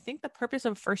date. I think the purpose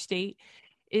of a first date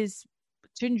is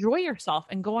to enjoy yourself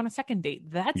and go on a second date.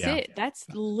 That's it. That's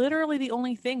literally the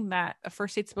only thing that a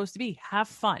first date's supposed to be. Have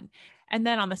fun. And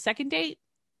then on the second date,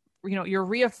 you know, you're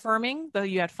reaffirming that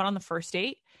you had fun on the first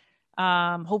date.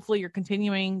 Hopefully you're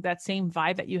continuing that same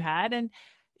vibe that you had. And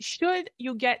should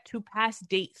you get to past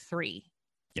date 3,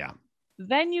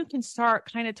 then you can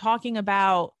start kind of talking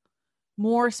about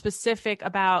more specific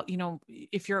about, you know,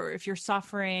 if you're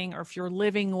suffering or if you're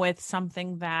living with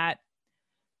something that,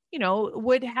 you know,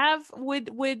 would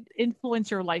influence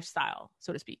your lifestyle,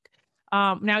 so to speak.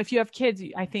 Now, if you have kids,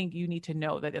 I think you need to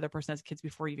know that the other person has kids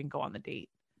before you even go on the date.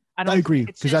 I agree,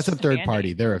 because that's a third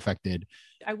party. They're affected.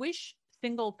 I wish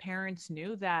single parents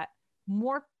knew that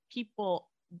more people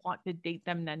want to date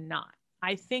them than not.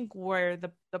 I think where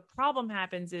the problem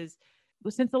happens is,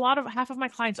 since half of my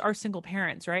clients are single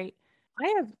parents, right? I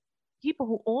have people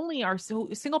who only are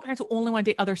single parents who only want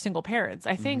to date other single parents.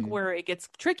 I think where it gets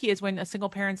tricky is when a single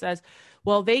parent says,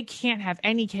 well, they can't have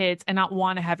any kids and not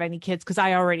want to have any kids because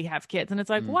I already have kids. And it's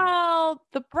like, well,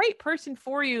 the right person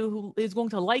for you who is going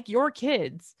to like your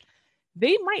kids,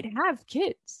 they might have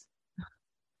kids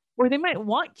or they might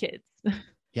want kids.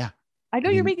 Yeah. I know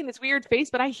you're making this weird face,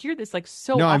 but I hear this like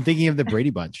so No, often. I'm thinking of the Brady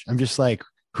Bunch. I'm just like,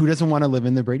 who doesn't want to live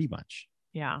in the Brady Bunch?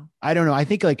 Yeah. I don't know. I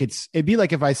think like it'd be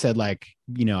like if I said like,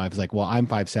 I was like, well, I'm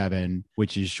 5'7",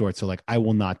 which is short. So like, I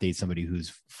will not date somebody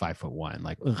who's 5'1".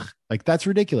 Like, ugh, like that's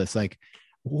ridiculous. Like,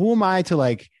 who am I to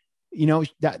like,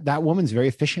 that woman's very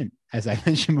efficient, as I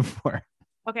mentioned before.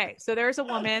 Okay. So there's a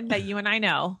woman that you and I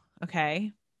know.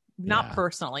 Okay. Not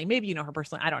personally. Maybe you know her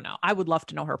personally. I don't know. I would love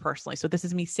to know her personally. So this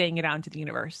is me saying it out into the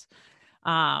universe.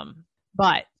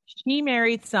 But she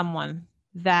married someone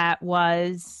that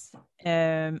was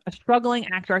a struggling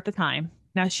actor at the time.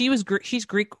 Now she's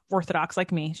Greek Orthodox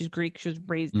like me. She's Greek. She was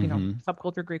raised,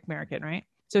 subculture Greek American, right?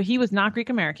 So he was not Greek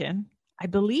American. I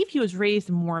believe he was raised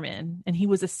Mormon, and he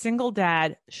was a single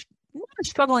dad, not a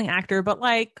struggling actor, but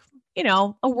like,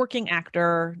 a working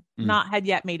actor, not had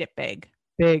yet made it big.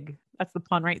 Big. That's the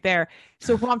pun right there.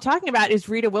 So what I'm talking about is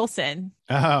Rita Wilson.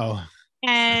 Oh.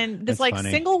 And this like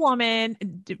funny. single woman,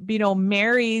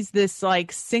 marries this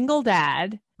like single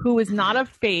dad who is not of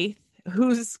faith,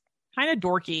 who's kind of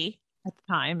dorky at the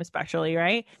time, especially,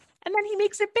 right? And then he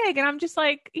makes it big. And I'm just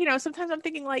like, sometimes I'm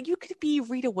thinking like, you could be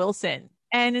Rita Wilson.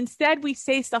 And instead we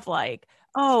say stuff like,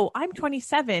 oh, I'm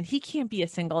 27. He can't be a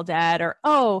single dad. Or,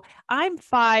 oh, I'm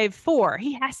 5'4".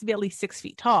 He has to be at least 6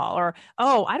 feet tall. Or,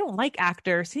 oh, I don't like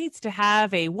actors. He needs to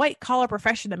have a white collar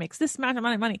profession that makes this amount of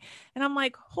money. And I'm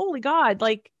like, holy God,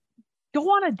 like go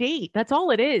on a date. That's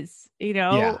all it is.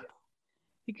 Yeah.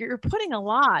 You're putting a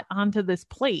lot onto this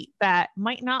plate that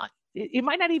might not, he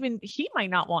might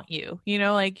not want you,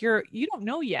 like you don't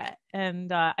know yet.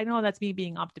 And I know that's me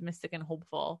being optimistic and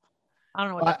hopeful. I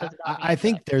don't know what that does about me. I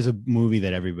think there's a movie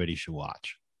that everybody should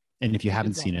watch. And if you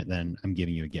haven't seen it, then I'm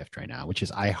giving you a gift right now, which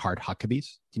is I Heart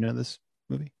Huckabees. Do you know this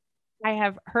movie? I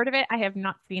have heard of it. I have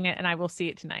not seen it, and I will see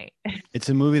it tonight. It's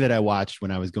a movie that I watched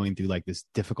when I was going through like this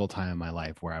difficult time in my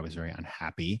life where I was very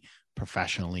unhappy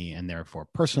professionally and therefore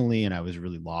personally. And I was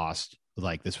really lost.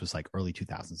 Like this was like early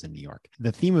 2000s in New York.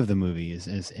 The theme of the movie is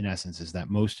in essence is that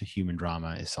most human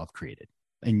drama is self-created.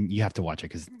 And you have to watch it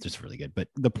because it's just really good. But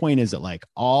the point is that like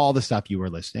all the stuff you were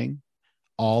listing,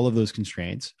 all of those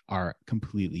constraints are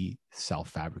completely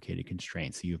self-fabricated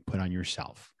constraints that you've put on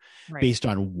yourself based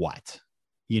on what?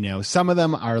 Some of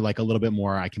them are like a little bit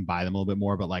more, I can buy them a little bit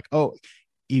more, but like, oh,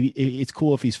 it's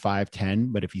cool if he's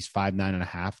 5'10", but if he's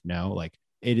 5'9.5", no, like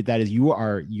that is, you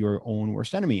are your own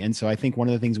worst enemy. And so I think one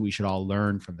of the things we should all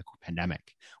learn from the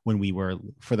pandemic when we were,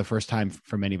 for the first time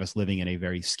for many of us, living in a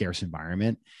very scarce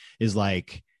environment is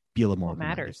like, be a little more. What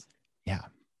matters. Yeah.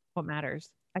 What matters.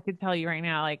 I could tell you right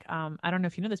now, like, I don't know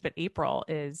if you know this, but April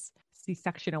is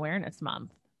C-section awareness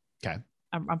month. Okay.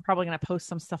 I'm probably going to post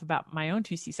some stuff about my own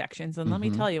 2 C-sections. And let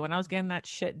me tell you, when I was getting that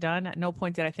shit done, at no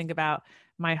point did I think about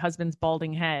my husband's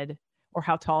balding head or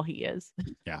how tall he is.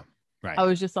 Yeah. Right. I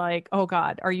was just like, oh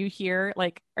God, are you here?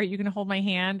 Like, are you going to hold my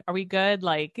hand? Are we good?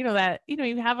 Like, you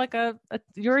have like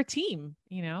you're a team,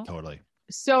 Totally.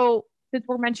 So since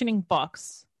we're mentioning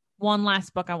books, one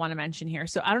last book I want to mention here.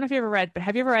 So I don't know if you ever read, but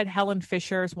have you ever read Helen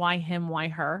Fisher's Why Him, Why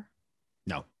Her?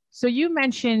 No. So you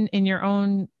mentioned in your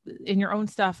own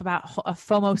stuff about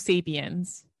FOMO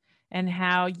sapiens and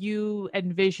how you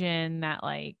envision that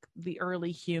like the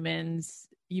early humans,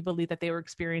 you believe that they were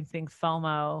experiencing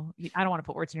FOMO. I don't want to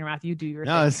put words in your mouth. You do your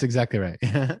thing. No, that's exactly right.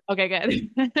 Okay,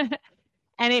 good.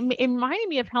 And it reminded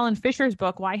me of Helen Fisher's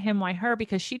book, Why Him, Why Her,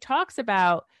 because she talks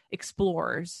about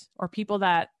explorers or people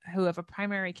who have a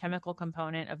primary chemical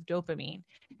component of dopamine,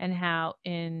 and how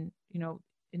in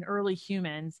early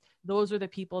humans, those are the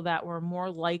people that were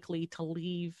more likely to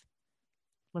leave,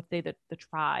 let's say, the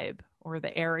tribe or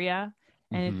the area.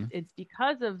 And it's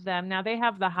because of them. Now they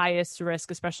have the highest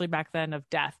risk, especially back then, of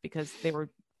death because they were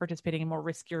participating in more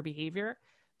riskier behavior.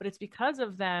 But it's because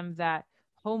of them that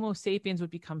Homo sapiens would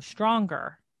become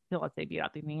stronger. Let's say beat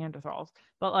out the Neanderthals.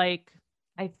 But like,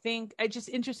 I think it's just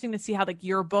interesting to see how like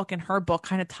your book and her book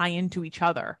kind of tie into each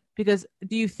other. Because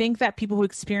do you think that people who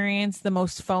experience the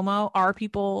most FOMO are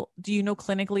people, do you know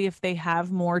clinically if they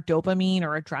have more dopamine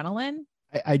or adrenaline?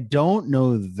 I don't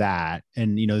know that.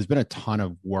 And, there's been a ton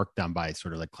of work done by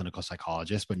sort of like clinical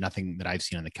psychologists, but nothing that I've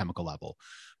seen on the chemical level.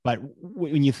 But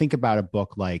when you think about a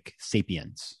book like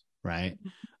Sapiens, right?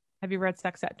 Have you read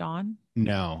Sex at Dawn?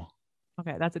 No.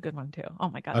 Okay, that's a good one too. Oh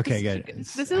my God. Okay, good.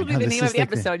 This will be the name of the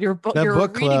episode. Your book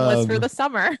book reading club list for the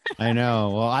summer. I know.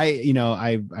 Well,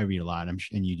 I read a lot,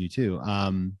 and you do too.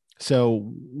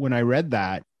 So when I read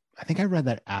that, I think I read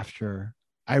that after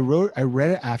I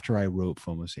read it after I wrote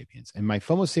FOMO Sapiens, and my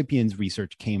FOMO Sapiens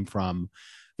research came from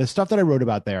the stuff that I wrote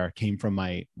about there came from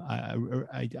my,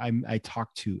 I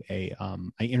talked to I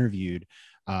interviewed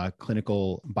a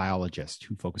clinical biologist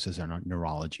who focuses on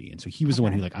neurology. And so he was the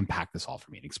one who like unpacked this all for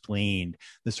me and explained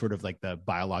the sort of like the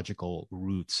biological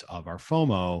roots of our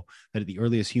FOMO, that the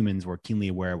earliest humans were keenly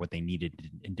aware of what they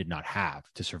needed and did not have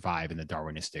to survive in the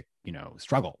Darwinistic,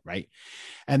 struggle. Right.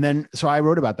 And then, so I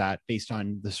wrote about that based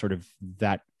on the sort of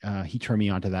that, he turned me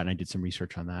onto that and I did some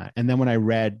research on that. And then when I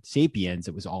read Sapiens,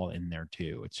 it was all in there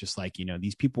too. It's just like,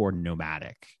 these people were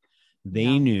nomadic.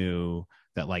 They knew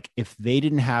that like, if they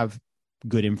didn't have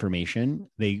good information,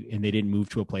 they didn't move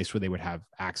to a place where they would have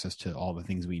access to all the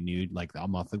things we knew, like the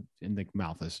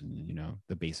Malthus and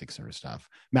the basic sort of stuff.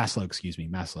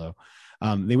 Maslow.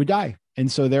 They would die.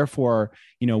 And so therefore,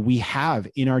 we have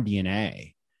in our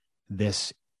DNA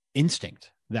this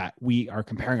instinct that we are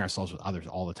comparing ourselves with others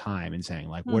all the time and saying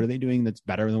like, what are they doing that's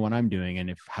better than what I'm doing?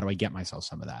 And how do I get myself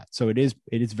some of that? So it is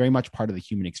very much part of the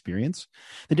human experience.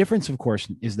 The difference, of course,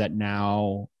 is that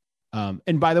now,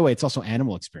 and by the way, it's also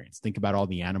animal experience. Think about all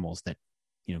the animals that,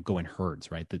 go in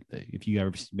herds, right? If you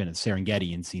ever been in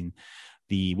Serengeti and seen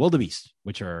the wildebeest,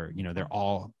 which are, they're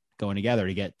all going together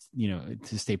to get,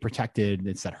 to stay protected.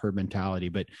 It's that herd mentality.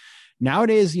 But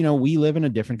nowadays, we live in a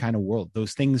different kind of world.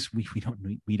 Those things,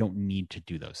 we don't need to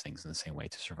do those things in the same way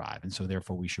to survive. And so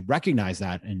therefore we should recognize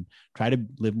that and try to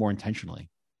live more intentionally.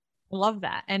 I love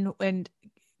that. And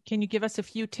can you give us a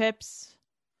few tips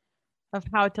of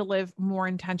how to live more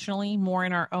intentionally, more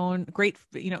in our own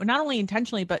not only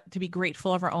intentionally, but to be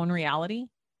grateful of our own reality?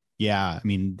 Yeah. I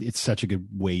mean, it's such a good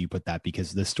way you put that,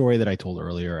 because the story that I told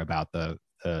earlier about the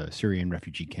Syrian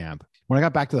refugee camp, when I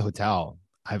got back to the hotel,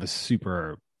 I have a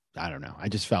super, I don't know, I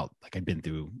just felt like I'd been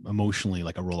through emotionally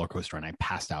like a roller coaster, and I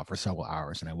passed out for several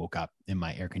hours and I woke up in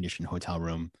my air conditioned hotel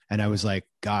room and I was like,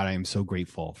 God, I am so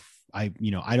grateful. I'm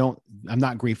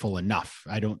not grateful enough.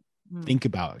 I don't think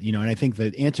about, and I think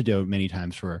the antidote many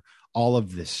times for all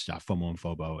of this stuff, FOMO and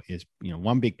FOBO, is,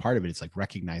 one big part of it is like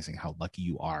recognizing how lucky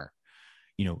you are,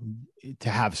 to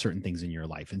have certain things in your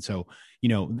life. And so,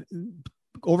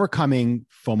 overcoming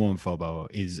FOMO and FOBO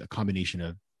is a combination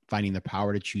of finding the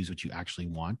power to choose what you actually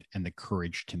want and the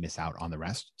courage to miss out on the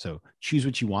rest. So choose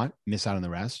what you want, miss out on the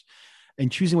rest.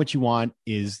 And choosing what you want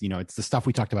is, it's the stuff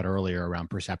we talked about earlier around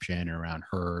perception and around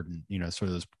herd and, sort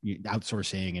of those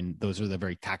outsourcing. And those are the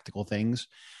very tactical things.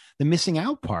 The missing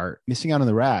out part, missing out on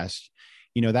the rest,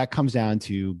 that comes down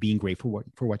to being grateful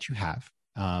for what you have.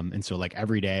 And so like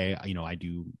every day,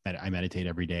 I meditate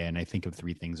every day, and I think of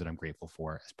 3 things that I'm grateful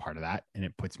for as part of that. And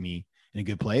it puts me in a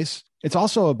good place. It's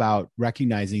also about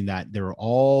recognizing that there are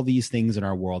all these things in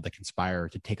our world that conspire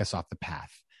to take us off the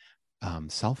path.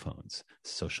 Cell phones,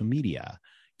 social media,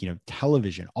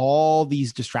 television, all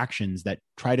these distractions that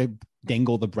try to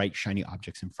dangle the bright, shiny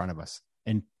objects in front of us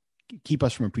and keep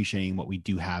us from appreciating what we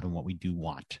do have and what we do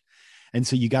want. And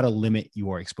so you got to limit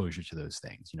your exposure to those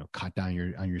things, cut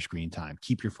down on your screen time,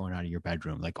 keep your phone out of your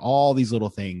bedroom, like all these little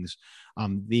things,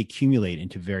 they accumulate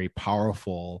into very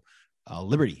powerful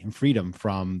liberty and freedom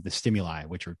from the stimuli,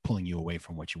 which are pulling you away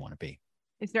from what you want to be.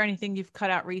 Is there anything you've cut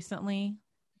out recently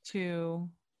to...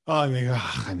 Oh,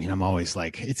 I mean, I'm always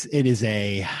like, it is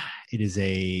a,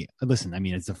 listen, I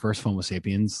mean, it's the first FOMO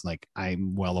Sapiens. Like,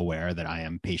 I'm well aware that I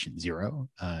am patient zero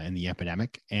in the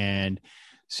epidemic. And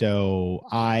so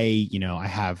I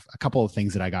have a couple of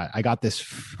things that I got this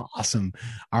awesome,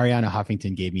 Ariana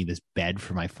Huffington gave me this bed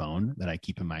for my phone that I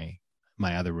keep in my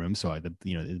other room. So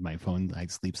my phone like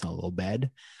sleeps in a little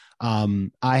bed.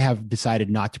 I have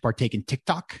decided not to partake in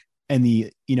TikTok,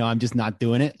 and I'm just not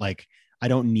doing it. Like, I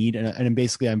don't need, and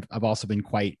basically I've also been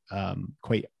quite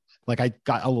like, I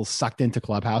got a little sucked into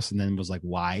Clubhouse and then was like,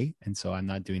 why? And so I'm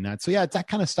not doing that. So yeah, it's that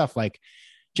kind of stuff, like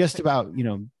just about,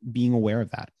 being aware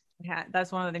of that. Yeah.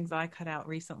 That's one of the things that I cut out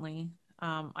recently.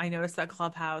 I noticed that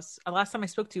Clubhouse, last time I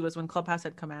spoke to you was when Clubhouse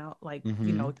had come out, like,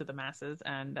 to the masses.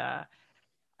 And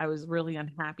I was really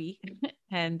unhappy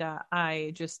and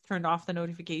I just turned off the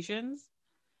notifications,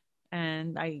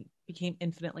 and I became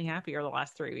infinitely happier the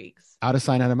last 3 weeks. Out of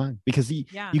sight, out of mind. Because you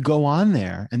go on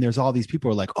there and there's all these people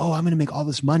who are like, oh, I'm going to make all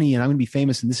this money and I'm going to be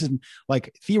famous. And this is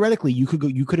like, theoretically, you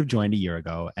could have joined a year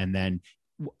ago. And then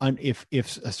if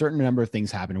a certain number of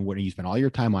things happen and when you spend all your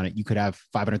time on it, you could have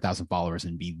 500,000 followers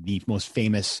and be the most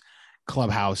famous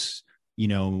Clubhouse,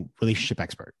 relationship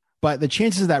expert. But the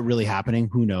chances of that really happening,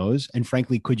 who knows? And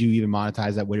frankly, could you even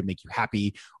monetize that? Would it make you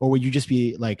happy? Or would you just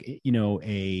be like,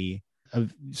 a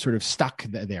sort of stuck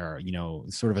there,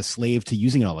 sort of a slave to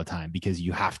using it all the time because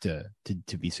you have to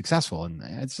be successful? And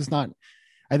it's just not,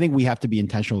 I think we have to be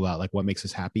intentional about like what makes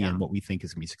us happy and what we think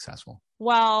is going to be successful.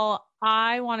 Well,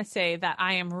 I want to say that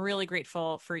I am really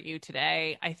grateful for you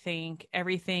today. I think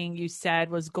everything you said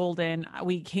was golden.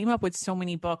 We came up with so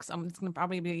many books. It's going to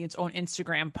probably be its own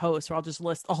Instagram post where I'll just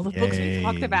list all the books we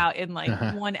talked about in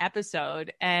like one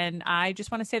episode. And I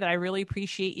just want to say that I really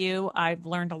appreciate you. I've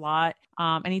learned a lot.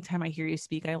 Anytime I hear you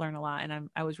speak, I learn a lot. And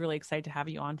I was really excited to have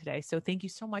you on today. So thank you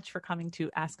so much for coming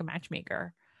to Ask a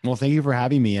Matchmaker. Well, thank you for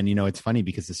having me. And, you know, it's funny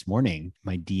because this morning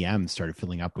my DM started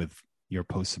filling up with your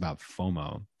posts about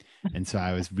FOMO. And so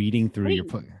I was reading through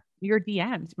your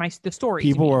DMs, the stories.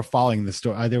 People were following the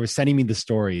story. They were sending me the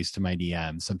stories to my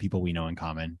DMs. Some people we know in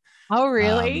common. Oh,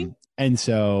 really? And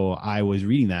so I was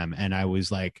reading them and I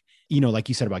was like, you know, like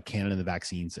you said about Canada and the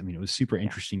vaccines, I mean, it was super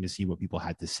interesting to see what people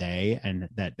had to say and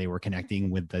that they were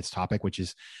connecting with this topic, which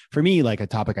is for me, like a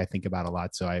topic I think about a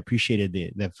lot. So I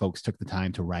appreciated that folks took the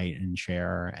time to write and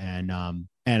share. And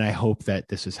I hope that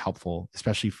this is helpful,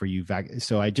 especially for you.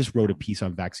 So I just wrote a piece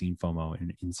on vaccine FOMO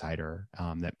in Insider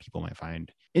that people might find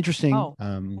interesting. Oh,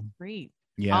 great.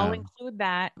 Yeah. I'll include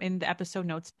that in the episode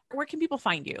notes. Where can people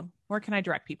find you? Where can I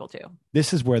direct people to?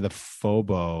 This is where the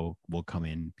FOBO will come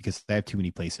in because I have too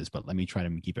many places, but let me try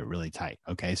to keep it really tight.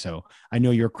 Okay. So I know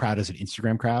your crowd is an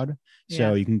Instagram crowd.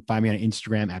 So you can find me on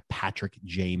Instagram at Patrick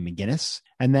J. McGinnis.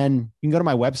 And then you can go to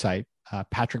my website,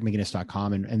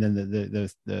 patrickmcginnis.com. And then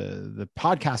the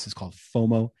podcast is called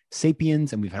FOMO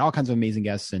Sapiens. And we've had all kinds of amazing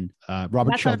guests and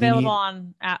Robert That's Cialdini. Available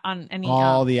on any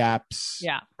all the apps.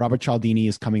 Yeah. Robert Cialdini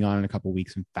is coming on in a couple of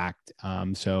weeks. In fact,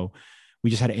 so we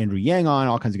just had Andrew Yang on,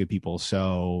 all kinds of good people.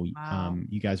 So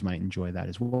you guys might enjoy that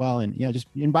as well. And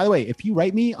and by the way, if you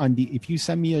write me if you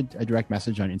send me a direct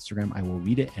message on Instagram, I will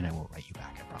read it and I will write you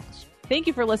back. I promise. Thank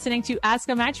you for listening to Ask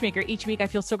a Matchmaker. Each week, I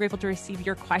feel so grateful to receive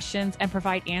your questions and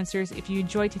provide answers. If you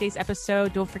enjoyed today's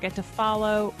episode, don't forget to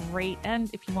follow, rate, and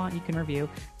if you want, you can review.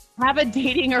 Have a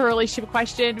dating or relationship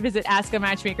question? Visit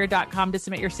askamatchmaker.com to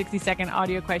submit your 60-second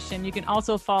audio question. You can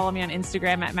also follow me on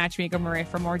Instagram at Matchmaker Maria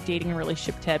for more dating and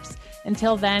relationship tips.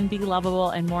 Until then, be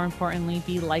lovable and more importantly,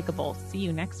 be likable. See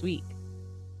you next week.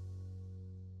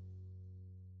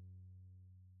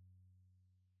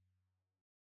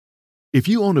 If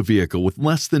you own a vehicle with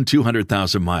less than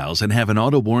 200,000 miles and have an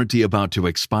auto warranty about to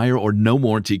expire or no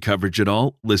warranty coverage at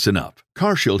all, listen up.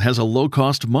 CarShield has a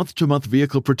low-cost month-to-month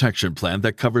vehicle protection plan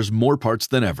that covers more parts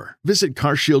than ever. Visit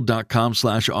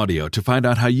carshield.com/audio to find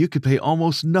out how you could pay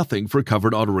almost nothing for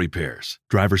covered auto repairs.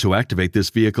 Drivers who activate this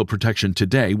vehicle protection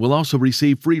today will also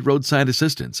receive free roadside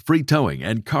assistance, free towing,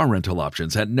 and car rental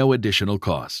options at no additional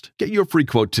cost. Get your free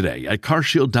quote today at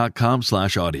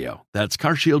carshield.com/audio. That's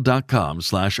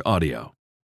carshield.com/audio.